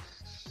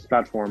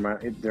platform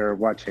they're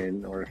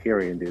watching or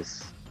hearing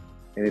this?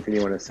 Anything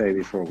you want to say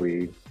before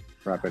we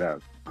wrap it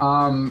up?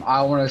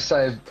 I want to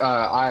say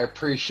I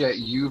appreciate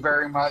you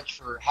very much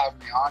for having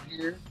me on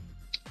here.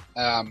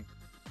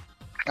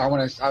 I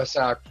would say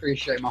I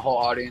appreciate my whole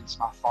audience,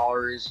 my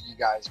followers. You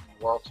guys mean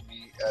the world to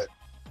me.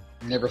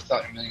 Never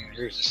thought in a million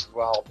years this is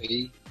where I'll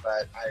be,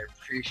 but I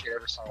appreciate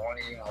every single one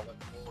of you, and I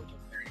look forward to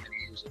many, many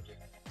years of doing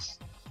this.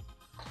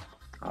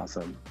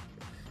 Awesome.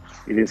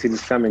 You didn't see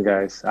this coming,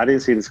 guys. I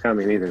didn't see this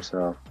coming either,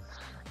 so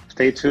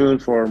stay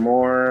tuned for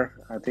more.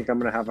 I think I'm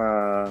going to have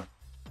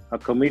a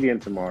comedian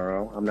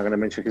tomorrow. I'm not going to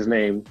mention his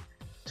name,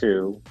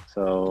 too.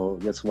 So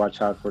just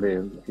watch out for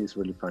him. He's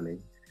really funny.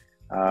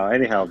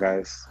 Anyhow,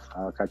 guys,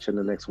 I'll catch you in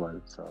the next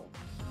one. So.